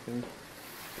if anything.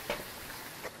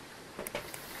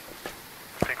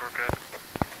 I think we're good.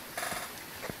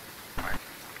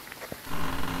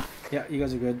 Yeah, you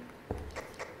guys are good.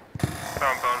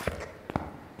 Found bones.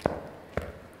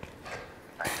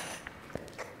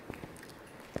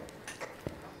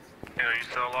 Hey, are you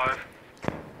still alive?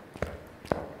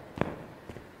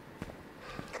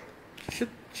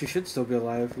 She should still be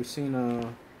alive. We've seen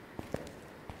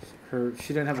her. She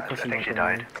didn't have a question mark. I think she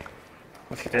died.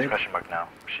 Oh, she There's did? question mark now.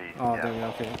 She. Oh, yeah. dang it,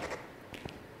 okay.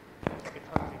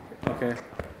 Okay.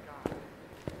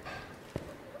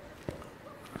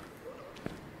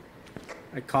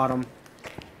 I caught him.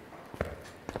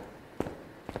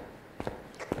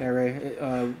 Yeah, Ray.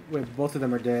 Wait, both of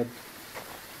them are dead.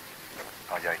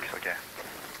 Oh yikes! Okay.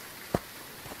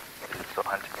 Is it still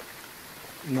hunting?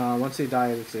 No, once they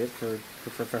die, that's it for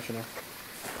professional.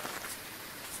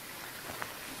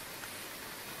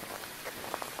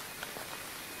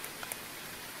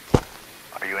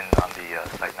 Are you in on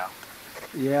the site now?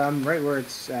 Yeah, I'm right where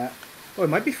it's at. Oh, it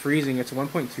might be freezing. It's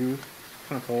 1.2. Kind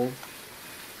of cold.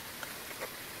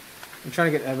 I'm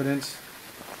trying to get evidence.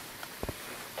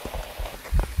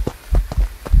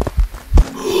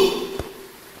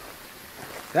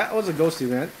 That was a ghost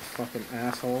event. Fucking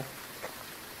asshole.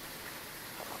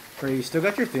 Ray, you still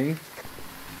got your thing?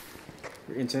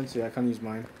 Your incense? Yeah, I can't use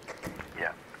mine.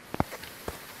 Yeah.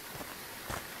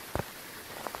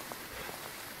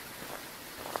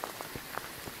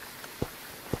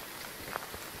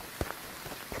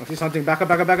 Oh, she's hunting. Back up,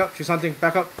 back up, back up. She's hunting.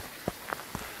 Back up.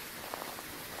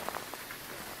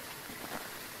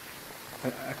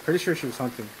 I'm pretty sure she was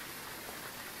hunting.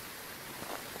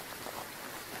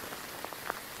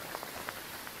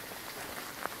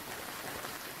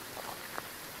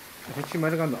 I think she might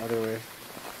have gone the other way.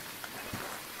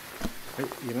 Wait,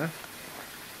 EMF?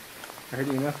 I heard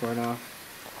EMF going off.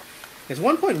 It's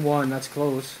 1.1, that's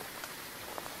close.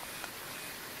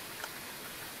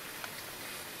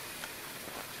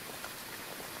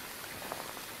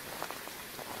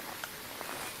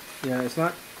 Yeah, it's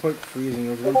not quite freezing, it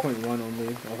was 1.1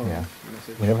 only. Oh, Yeah.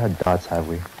 message. We never had dots, have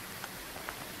we?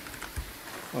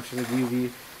 Oh, she's like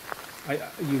UV.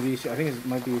 UV, I think it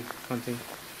might be hunting.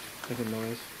 Making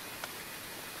noise.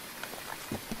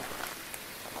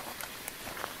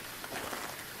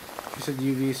 She said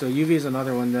UV, so UV is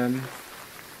another one then.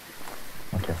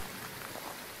 Okay.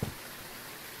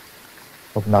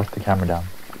 Oh, knock the camera down.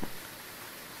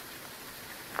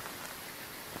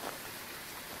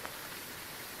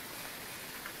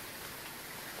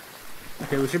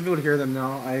 Okay, we should be able to hear them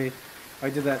now. I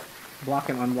did that block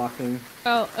and unblock thing.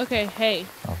 Oh, okay. Hey,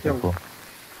 Okay, Yo. cool.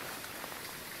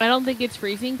 I don't think it's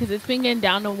freezing because it's been getting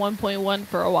down to 1.1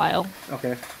 for a while.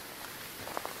 Okay.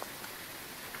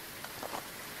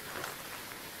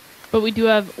 But we do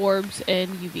have orbs and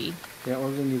UV. Yeah,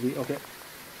 orbs and UV. Okay.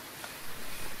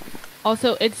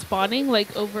 Also, it's spawning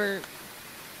like over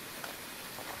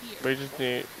We just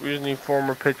need 4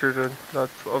 more pictures of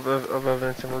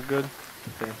evidence and we're good.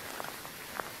 Okay.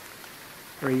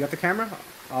 Ray, you got the camera?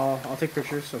 I'll take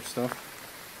pictures of stuff.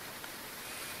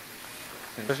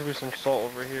 There should be some salt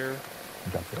over here.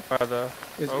 Got it. By the.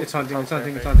 It's hunting. It's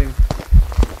hunting. It's okay. hunting.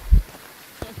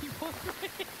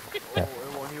 Yeah. Oh,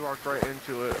 and when he walked right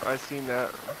into it, I seen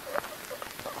that.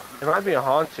 It might be a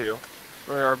Hantu.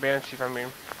 Or a Banshee, I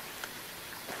mean.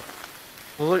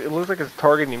 It looks like it's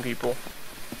targeting people.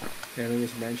 Yeah, maybe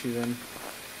it's Banshee then.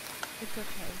 It's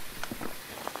okay.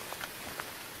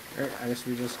 Alright, I guess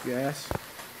we just guess.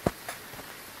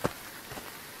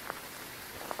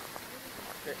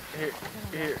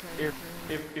 Here,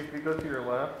 if you go to your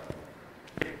left.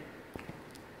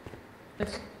 No.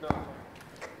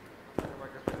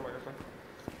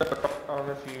 I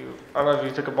don't know if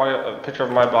you took a picture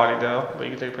of my body though, but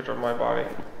you can take a picture of my body.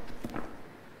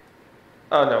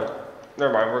 Oh no,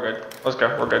 never mind. We're good. Let's go.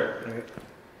 We're good. Alright.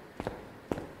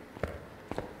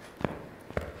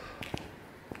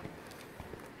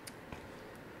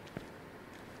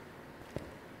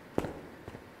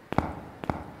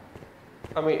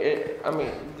 I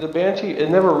mean, the Banshee. It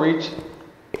never reached.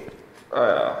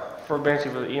 For a Banshee,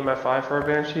 for the EMF 5 for a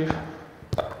Banshee.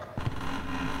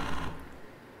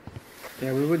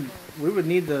 Yeah, we would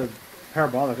need the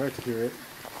parabolic right to hear it.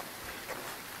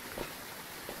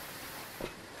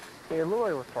 Yeah, it looked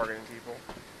like it was targeting people.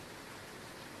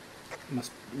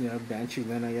 Must, you know, Banshee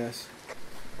then, I guess.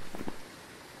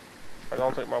 I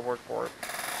don't take my word for it.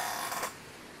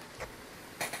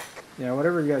 Yeah,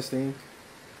 whatever you guys think.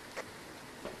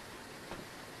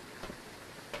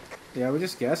 Yeah, we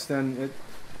just guessed then.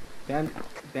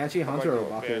 Banshee, Hunter, or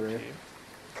Obake, right?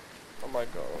 Oh my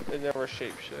god, it never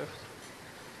shapeshift.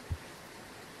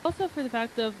 Also for the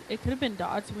fact of it could have been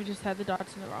dots and we just had the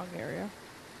dots in the wrong area.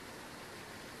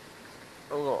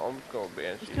 I'm going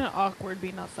Banshee. It's kind of awkward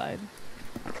being outside.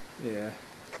 Yeah.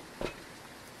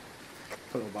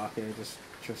 Put Obake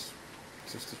just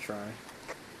to try.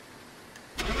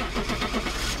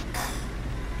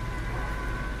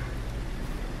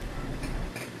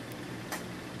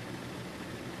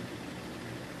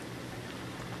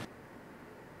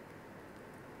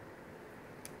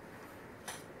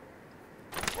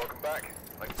 Welcome back.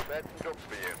 Like I said, some jobs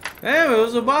for you. Hey, it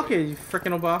was Obake, you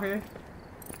freaking Obake.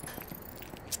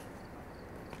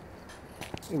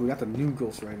 Ooh, we got the new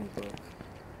ghostwriting book.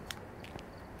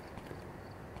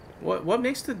 What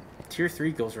makes the tier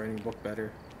 3 ghostwriting book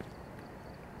better?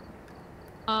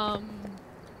 Do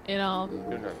not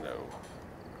know.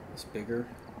 It's bigger.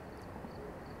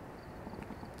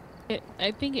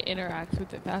 I think it interacts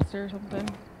with it faster or something.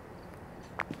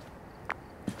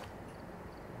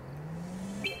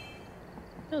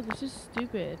 No, this is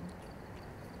stupid.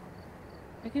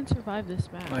 I can survive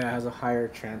this map. Oh yeah, it has a higher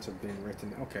chance of being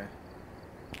written. Okay.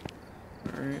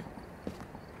 Alright.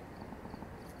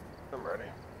 I'm ready.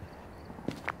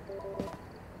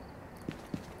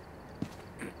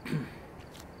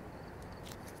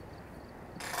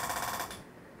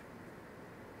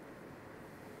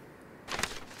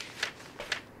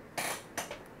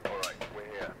 Alright, we're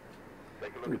here.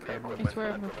 Take a look at the equipment. I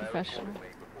swear I'm a professional.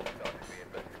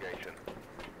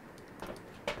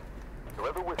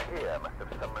 Whoever was here must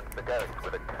have summoned the ghost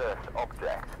with a cursed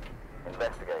object.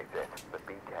 Investigate it, but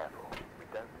be careful. We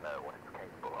don't know what it's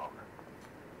capable of.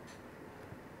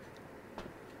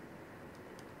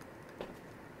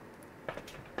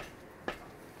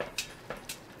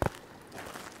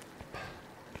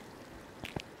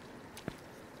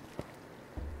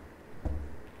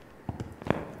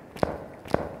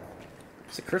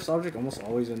 Is the cursed object almost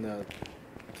always in the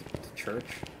church?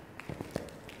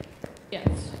 Yes.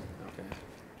 Okay.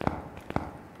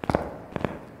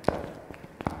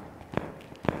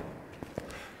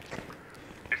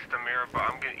 It's the mirror, but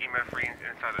I'm getting EMF readings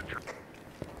inside the church.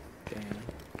 Damn.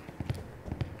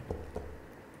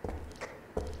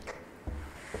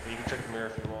 You can check the mirror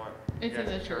if you want. It's in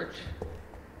the church.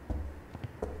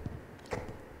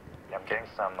 Yeah, I'm getting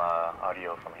some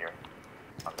audio from here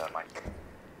on the mic.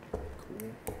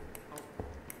 Cool.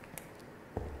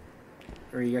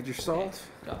 Or you got your salt?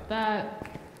 Drop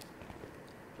that.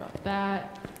 Drop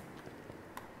that.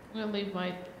 I'm gonna leave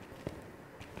my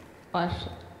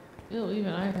flashlight. Ew,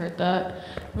 even I heard that.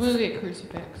 I'm gonna get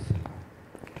crucifix.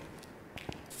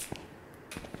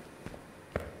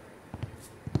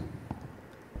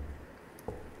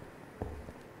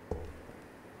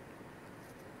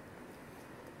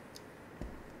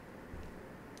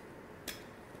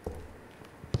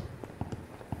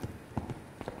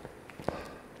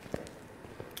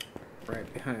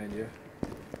 Right behind you.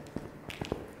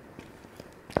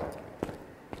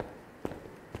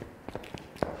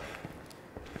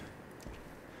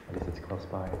 At least it's close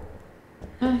by.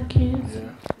 I can't. Yeah.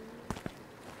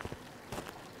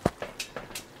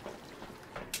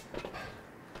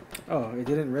 Oh, it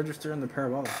didn't register in the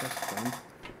parabolic. That's fun.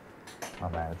 Oh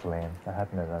man, it's lame. That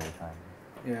happens every time.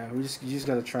 Yeah, you just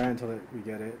gotta try until we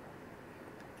get it.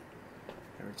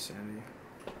 Average sanity.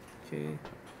 Okay.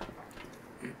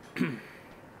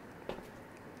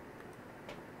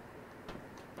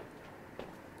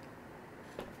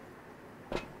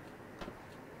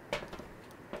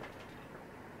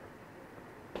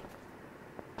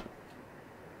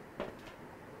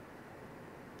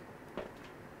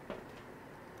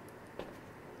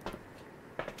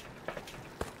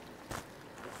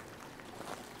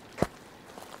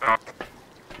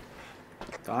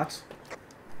 Thoughts?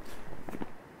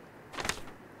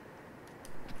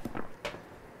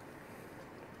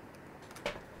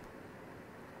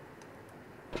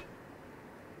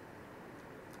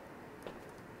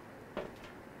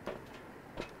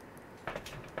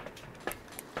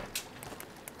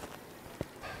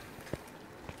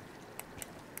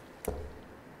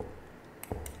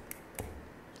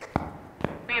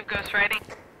 We have ghostwriting.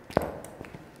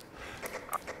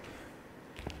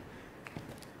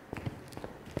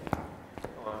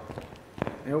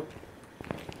 Nope.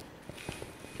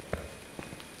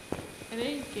 I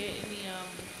didn't get any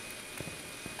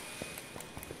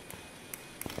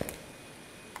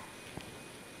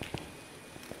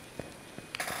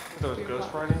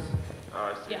ghost writing?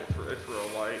 Oh, I see. Yeah. It's real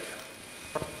light.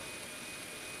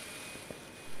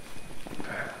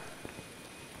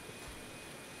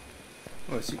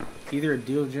 Oh, it's either a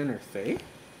Deogen or Fae?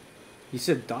 You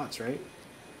said dots, right?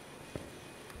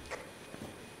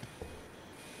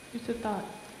 You said dots.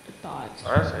 I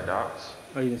didn't say dots.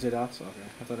 Oh, you didn't say dots? Okay.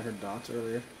 I thought I heard dots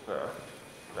earlier. No.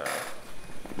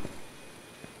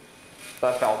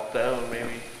 That felt down,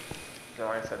 maybe. Then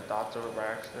I said dots over by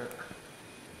accident.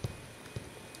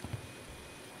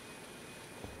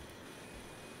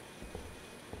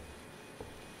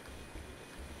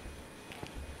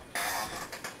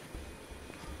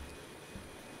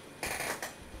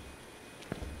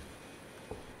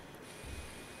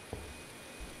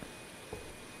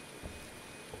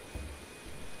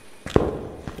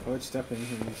 Oh, it's stepping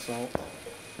in the salt.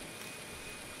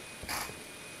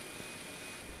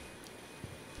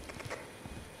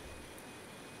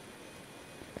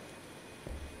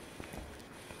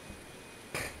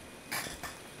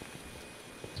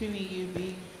 Too many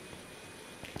UV.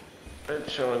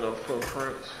 It's showing no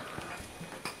footprints.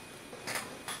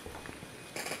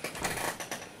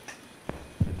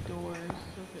 The doors.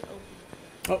 So if it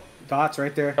opens. Oh, dots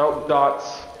right there. Oh,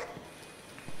 dots.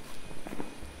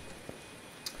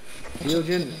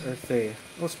 Deogen or Fae?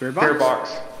 Oh, spirit box? Spirit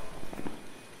box.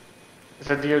 It's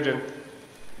a Deogen.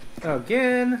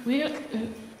 Again.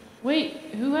 Wait,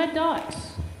 who had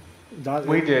dots? Dot,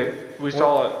 We did. We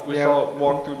saw it. We saw it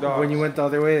walk through dots. When you went the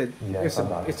other way, Yeah,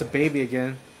 it's a baby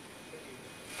again.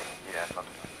 Yeah, it's not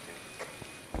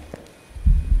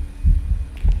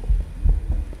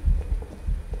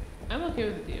I'm okay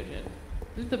with the Deogen.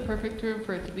 This is the perfect room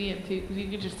for it to be in too, because you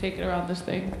can just take it around this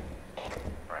thing.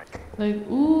 right. Like,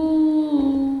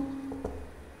 ooh.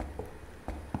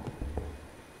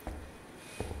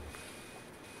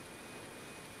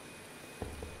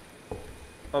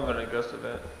 I'm gonna ghost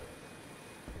event.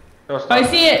 No, stop. I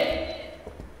see it!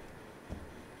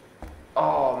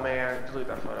 Oh man, delete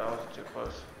that photo. I was too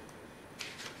close.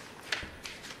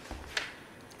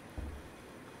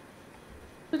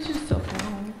 Which is still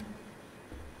fine.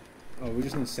 Oh, we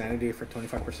just need sanity for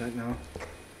 25% now.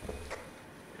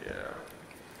 Yeah.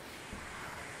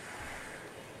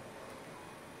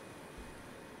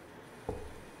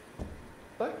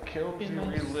 That killed Get you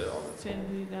my relit on it.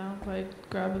 sanity down by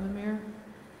grabbing the mirror.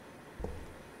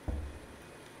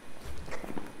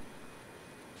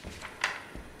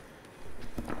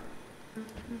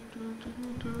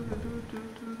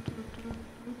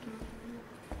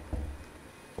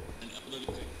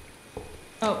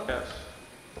 Oh, Yes.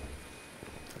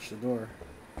 Touch the door.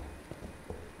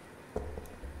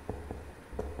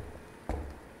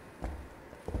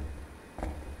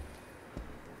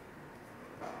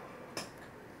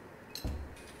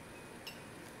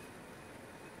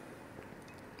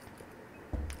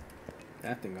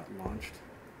 That thing got launched.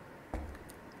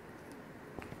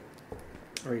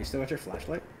 Are you still at your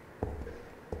flashlight?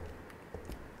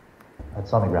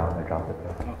 It's on the ground. I dropped it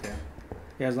there. Okay.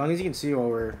 Yeah, as long as you can see while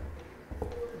we're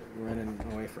running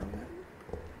away from it.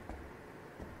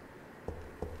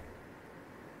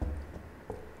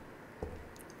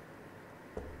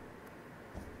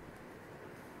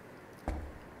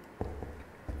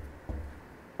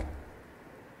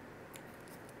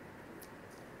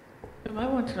 you might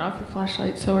want to turn off your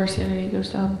flashlight so our sanity goes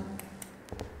down.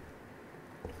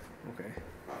 Okay.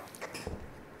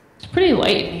 It's pretty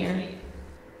light in here.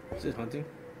 Is it hunting?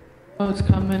 Oh, it's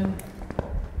coming.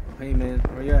 Hey man,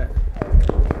 where you at?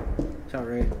 Ciao,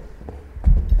 Ray.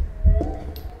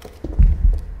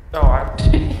 Oh, I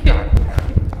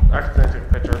accidentally took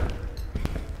a picture.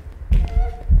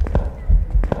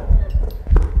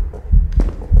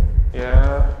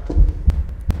 Yeah.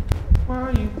 Why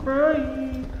are you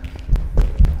crying?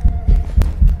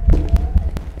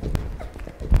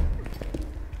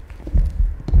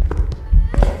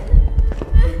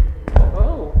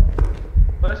 Oh,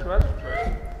 nice magic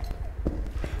trick.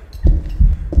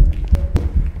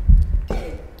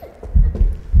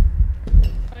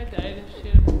 I died and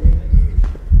shit.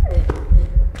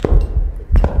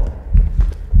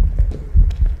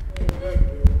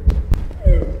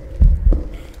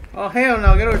 Oh hell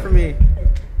no, get away from me.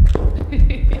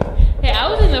 Hey, I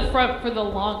was in the front for the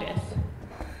longest.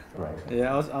 Right.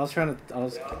 Yeah, I was trying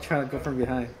to go from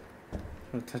behind.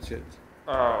 Trying to touch it.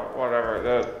 Oh,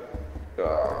 whatever.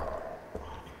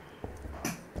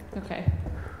 Okay.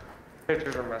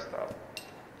 Pictures are messed up.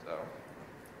 So.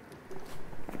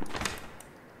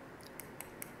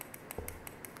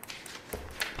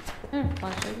 I have a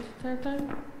flashlight this entire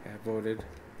time. Yeah, voted.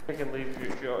 We can leave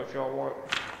if y'all want.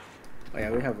 Oh yeah,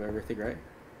 we have everything, right?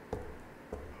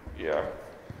 Yeah.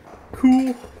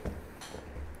 Cool.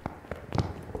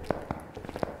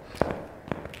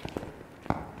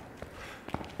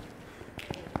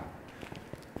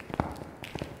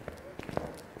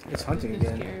 It's hunting The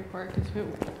again. scary part, 'cause if it...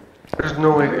 There's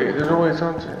no way it's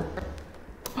hunting.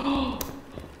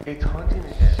 It's hunting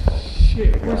again.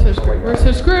 Shit, we're so screwed. We're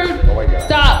so screwed.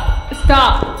 Stop!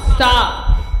 Stop!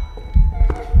 Stop!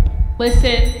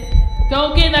 Listen.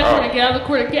 Don't get in that corner. Get out of the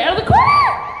corner. Get out of the corner!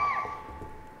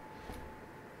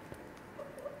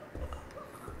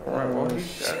 Alright, well,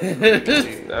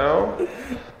 he's now. You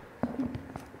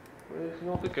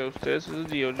know what the ghost is? This is a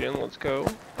Diogen. Let's go.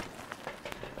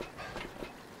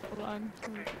 Hold on.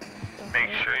 Make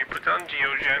sure you put on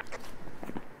Diogen.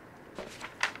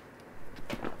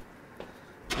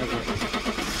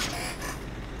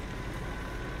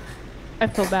 I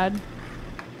feel bad.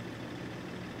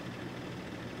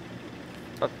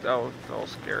 That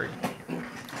was scary.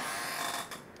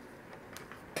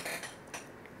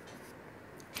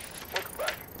 Welcome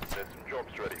back. There's some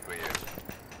jobs ready for you.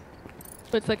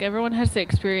 But it's like everyone has to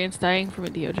experience dying from a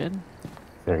Diogen.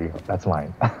 There you go. That's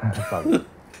mine. Sorry.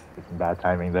 It's some bad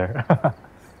timing there.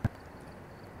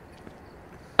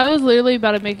 I was literally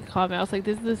about to make a comment. I was like,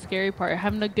 this is the scary part.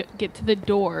 Having to get to the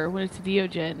door when it's a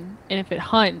Diogen. And if it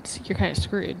hunts, you're kind of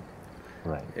screwed.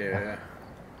 Right. Yeah.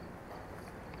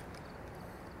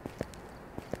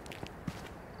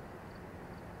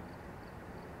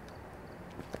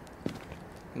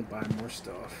 I'm gonna buy more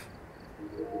stuff.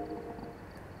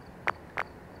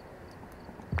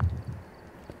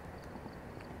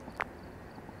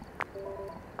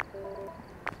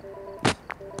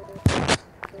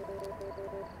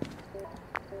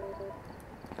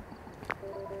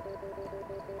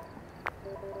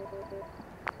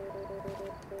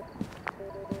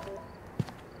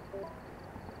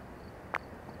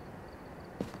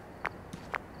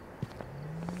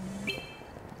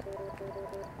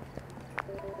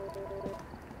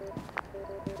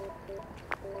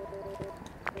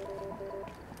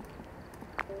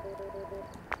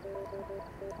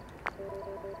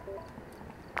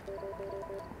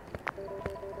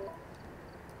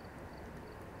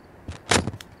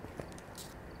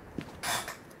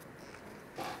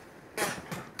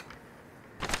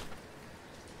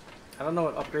 I don't know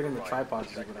what upgrading the tripods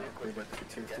is, but I upgrade it to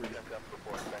tier 3.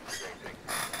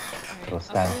 It'll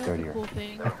stand sturdier. Cool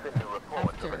thing after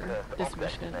this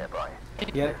mission.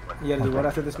 Yeah, you gotta do what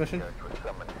after this mission?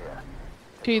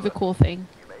 Show you the cool thing.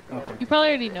 Okay. You probably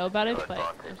already know about it, but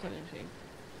I'm still gonna show you.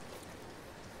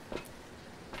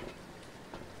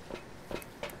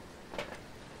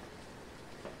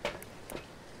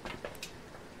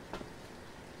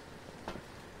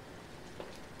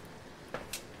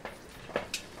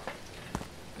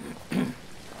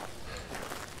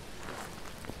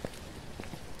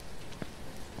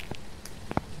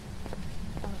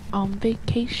 On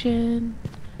vacation.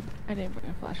 I didn't bring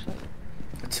a flashlight.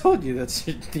 I told you that's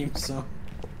your theme song.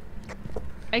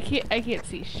 I can't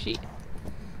see shit.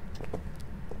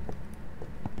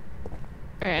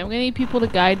 Alright, I'm gonna need people to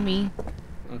guide me.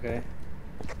 Okay.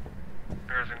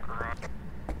 There's a garage.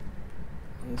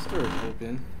 The store is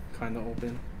open. Kinda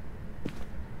open.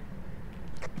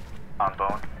 On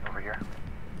bone, over here.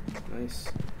 Nice.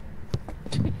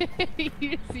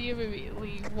 You see him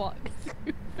immediately walk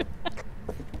through.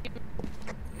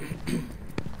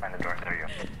 Find the door, there you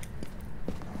go.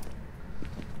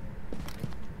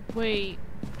 Wait.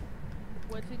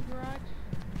 What's in garage?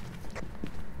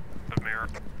 The mirror.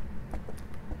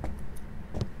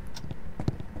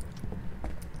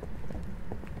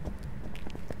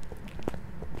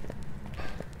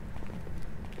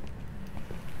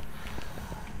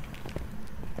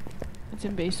 It's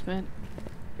in basement.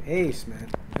 Basement.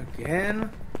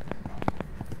 Again?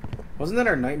 Wasn't that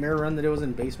our nightmare run that it was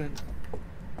in basement?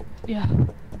 Yeah. At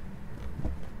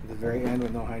the very end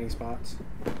with no hiding spots?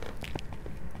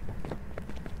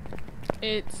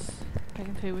 It's... I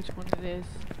can tell you which one it is.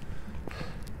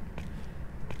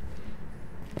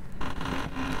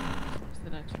 What's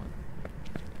the next one?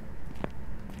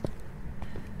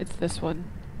 It's this one.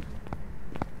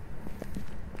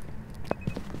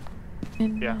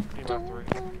 And Yeah, I you don't map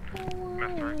 3. want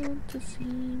Map 3. to see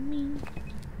me,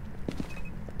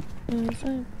 'cause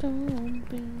I don't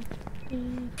believe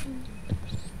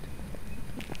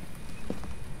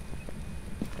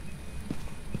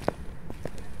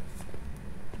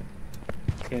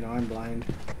Okay, no, I'm blind.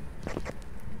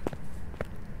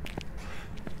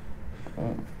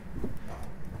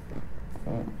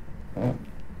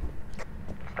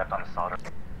 Stepped on the solder.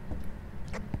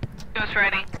 Ghost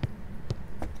ready.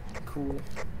 Cool.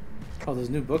 Oh, those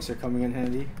new books are coming in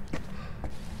handy.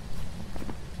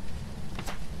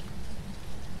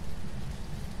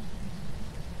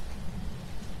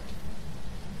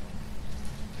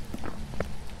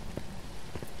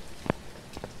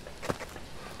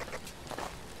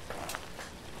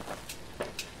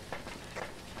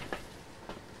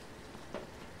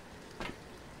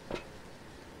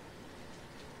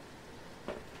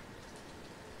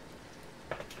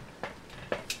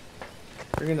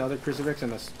 Bring in the other crucifix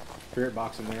and the spirit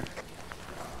box in there.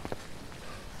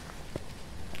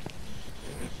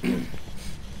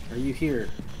 Are you here?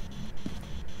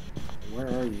 Where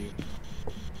are you?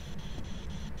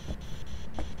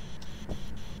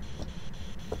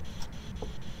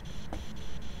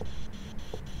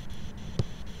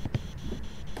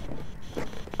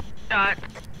 Dot.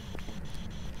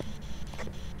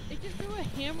 It just threw a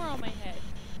hammer on my head.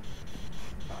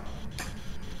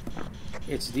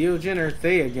 It's Diogen or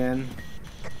Thay again.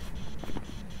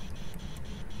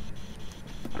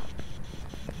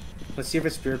 Let's see if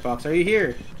it's spirit box. Are you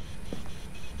here?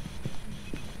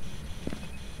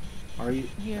 Are you?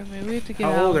 Here, maybe we have to get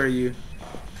out. How old are you?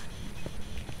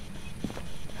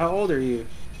 How old are you?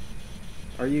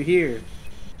 Are you here?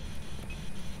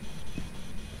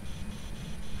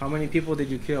 How many people did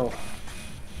you kill?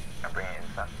 I'm bringing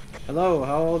in some. Hello,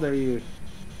 how old are you?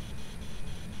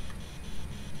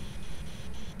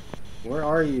 Where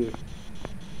are you?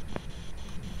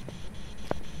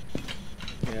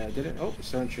 Yeah, I didn't. Oh,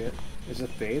 sun shit. Is it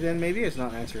Thay then? Maybe it's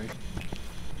not answering.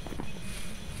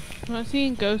 I'm not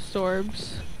seeing ghost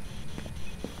orbs.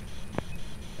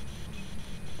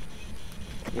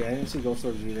 Yeah, I didn't see ghost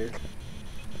orbs either.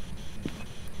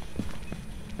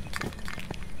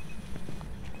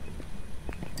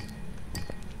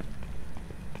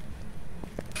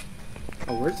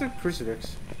 Oh, where's the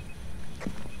crucifix?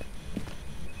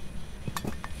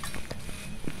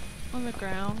 On the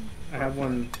ground. I have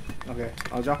one. Okay,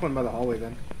 I'll drop one by the hallway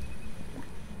then.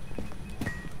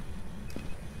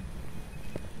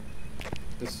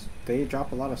 They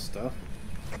drop a lot of stuff.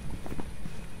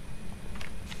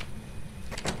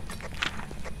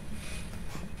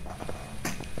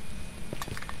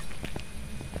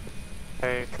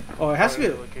 Hey. Oh, it has to be.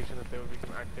 The location that they would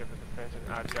become active in defense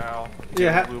and agile.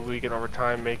 Yeah. Will we get over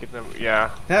time making them? Yeah.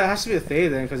 That has to be a Thay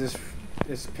then, because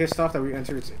it's pissed off that we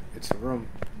entered its room.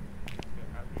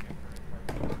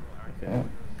 Okay.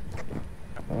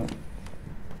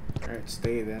 Alright,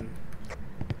 stay then.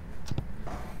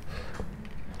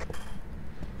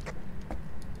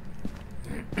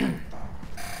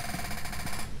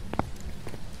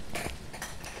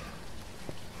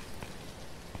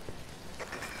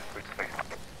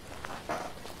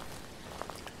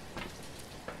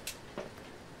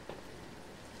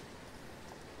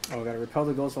 Oh, I gotta repel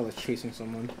the ghost while it's chasing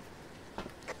someone.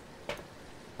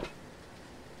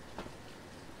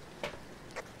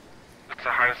 It's the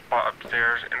highest spot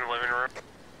upstairs in the living room.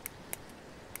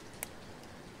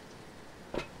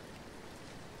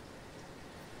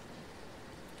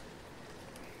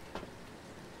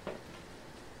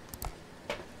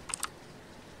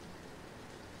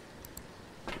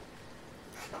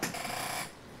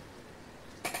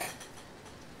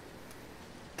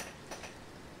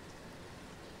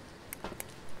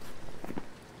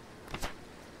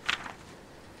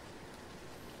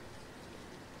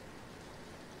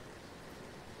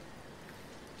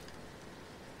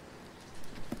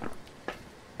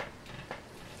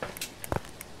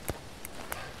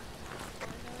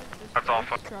 That's all.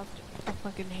 Dropped a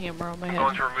fucking hammer on my I'm head.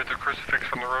 going to remove the crucifix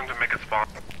from the room to make it spawn.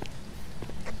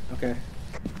 Okay.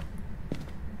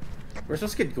 We're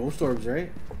supposed to get ghost orbs,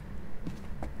 right?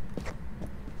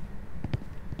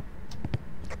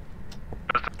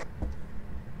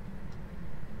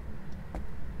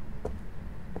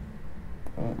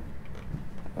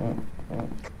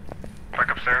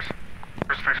 Back upstairs.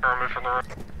 Crucifix are removed from the room.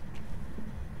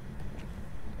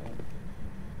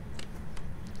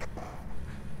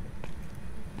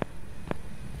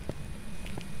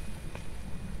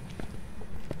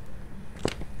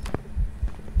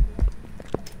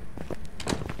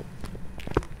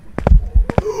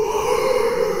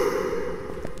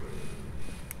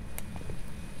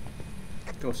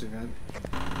 Ghost event.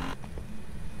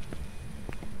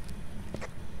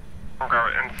 I'll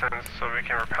grab incense so we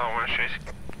can repel when it's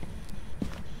chasing.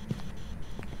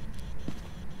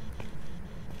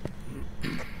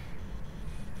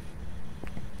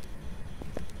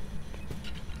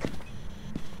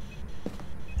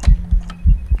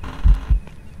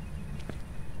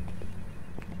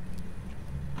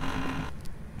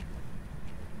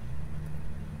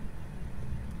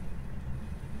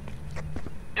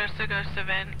 Just a ghost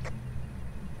event.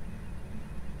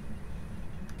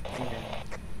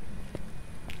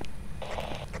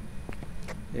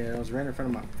 Yeah, it was right in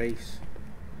front of my face.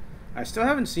 I still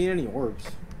haven't seen any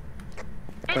orbs.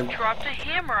 It dropped a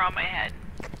hammer on my head.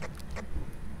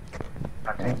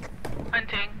 Hunting.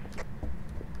 Hunting.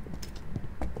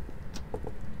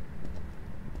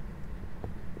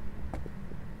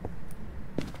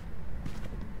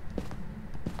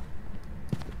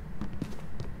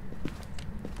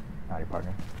 your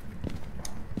partner.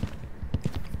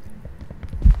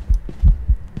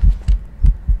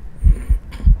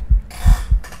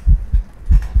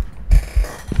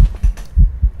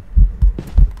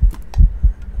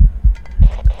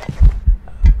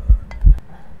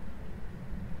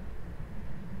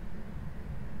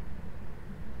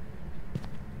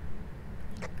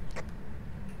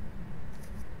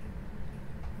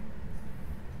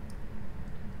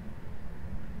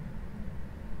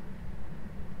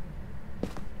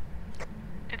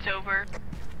 It's over.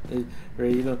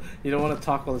 Ray, you don't want to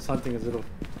talk while it's hunting, as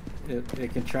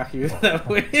it can track you that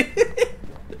way.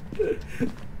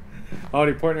 Oh,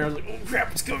 the partner was like, "Oh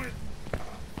crap, it's coming!"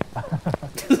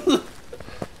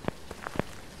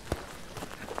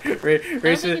 Ray I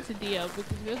don't said, think it's a Dio, because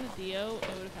if it was a Dio, it would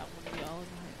have had one of y'all in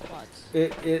the spots.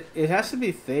 it has to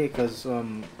be Thay, because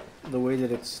the way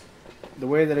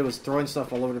that it was throwing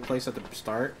stuff all over the place at the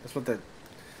start. That's what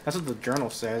the journal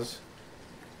says.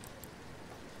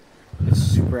 It's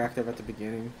super active at the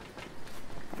beginning.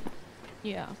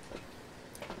 Yeah.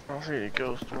 I don't see any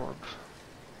ghost orbs.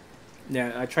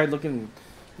 Yeah, I tried looking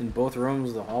in both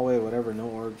rooms, the hallway, whatever, no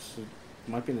orbs. It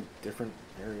might be in a different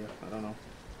area. I don't know.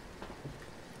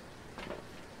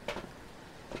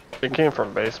 It came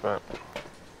from basement.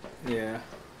 Yeah.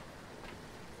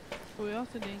 But we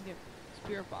also didn't get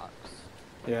Spirit Box.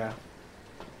 Yeah.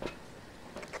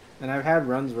 And I've had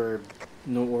runs where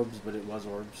no orbs, but it was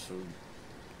orbs, so it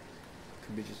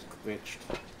could be just glitched.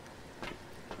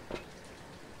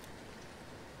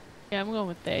 Yeah, I'm going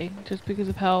with Thay, just because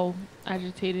of how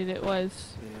agitated it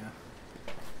was.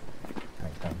 Yeah.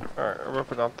 Thanks, man. Alright, I'm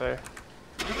ripping out there.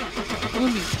 I'm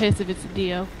gonna be pissed if it's a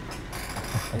Dio.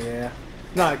 Yeah.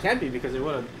 No, it can't be, because it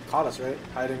would have caught us, right?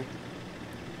 Hiding.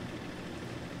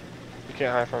 You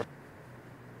can't hide from.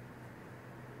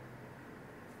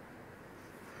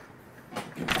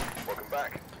 Welcome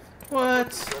back. What?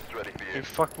 Job's ready for Are you. you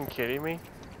fucking kidding me?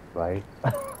 Right?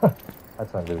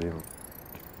 That's unbelievable.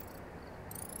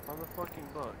 On the fucking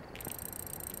book.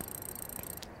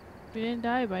 We didn't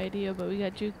die by a Dio, but we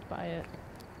got juked by it.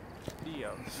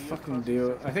 Dio. Fucking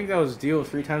deal. I think that was deal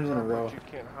 3 times in a row. You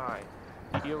can't hide.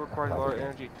 Dio requires a lot of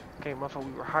energy. Okay, motherfucker,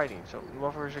 we were hiding, so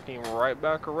motherfuckers came right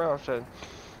back around and said,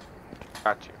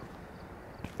 got you.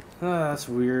 Ah, that's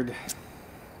weird.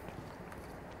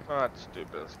 Oh, that's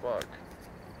stupid as fuck.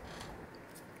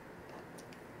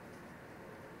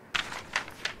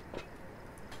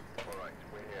 Alright,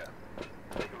 we're here.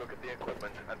 Take a look at the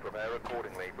equipment and prepare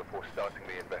accordingly before starting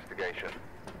the investigation.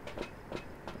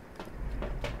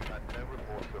 We've had no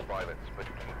reports of violence, but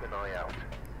keep an eye out.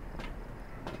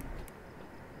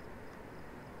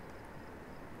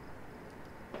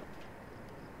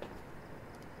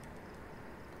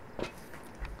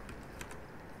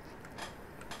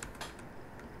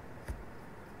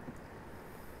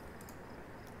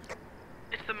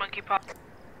 It's the monkey paw.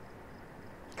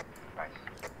 Nice.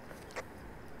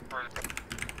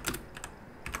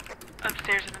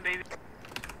 Upstairs in the baby.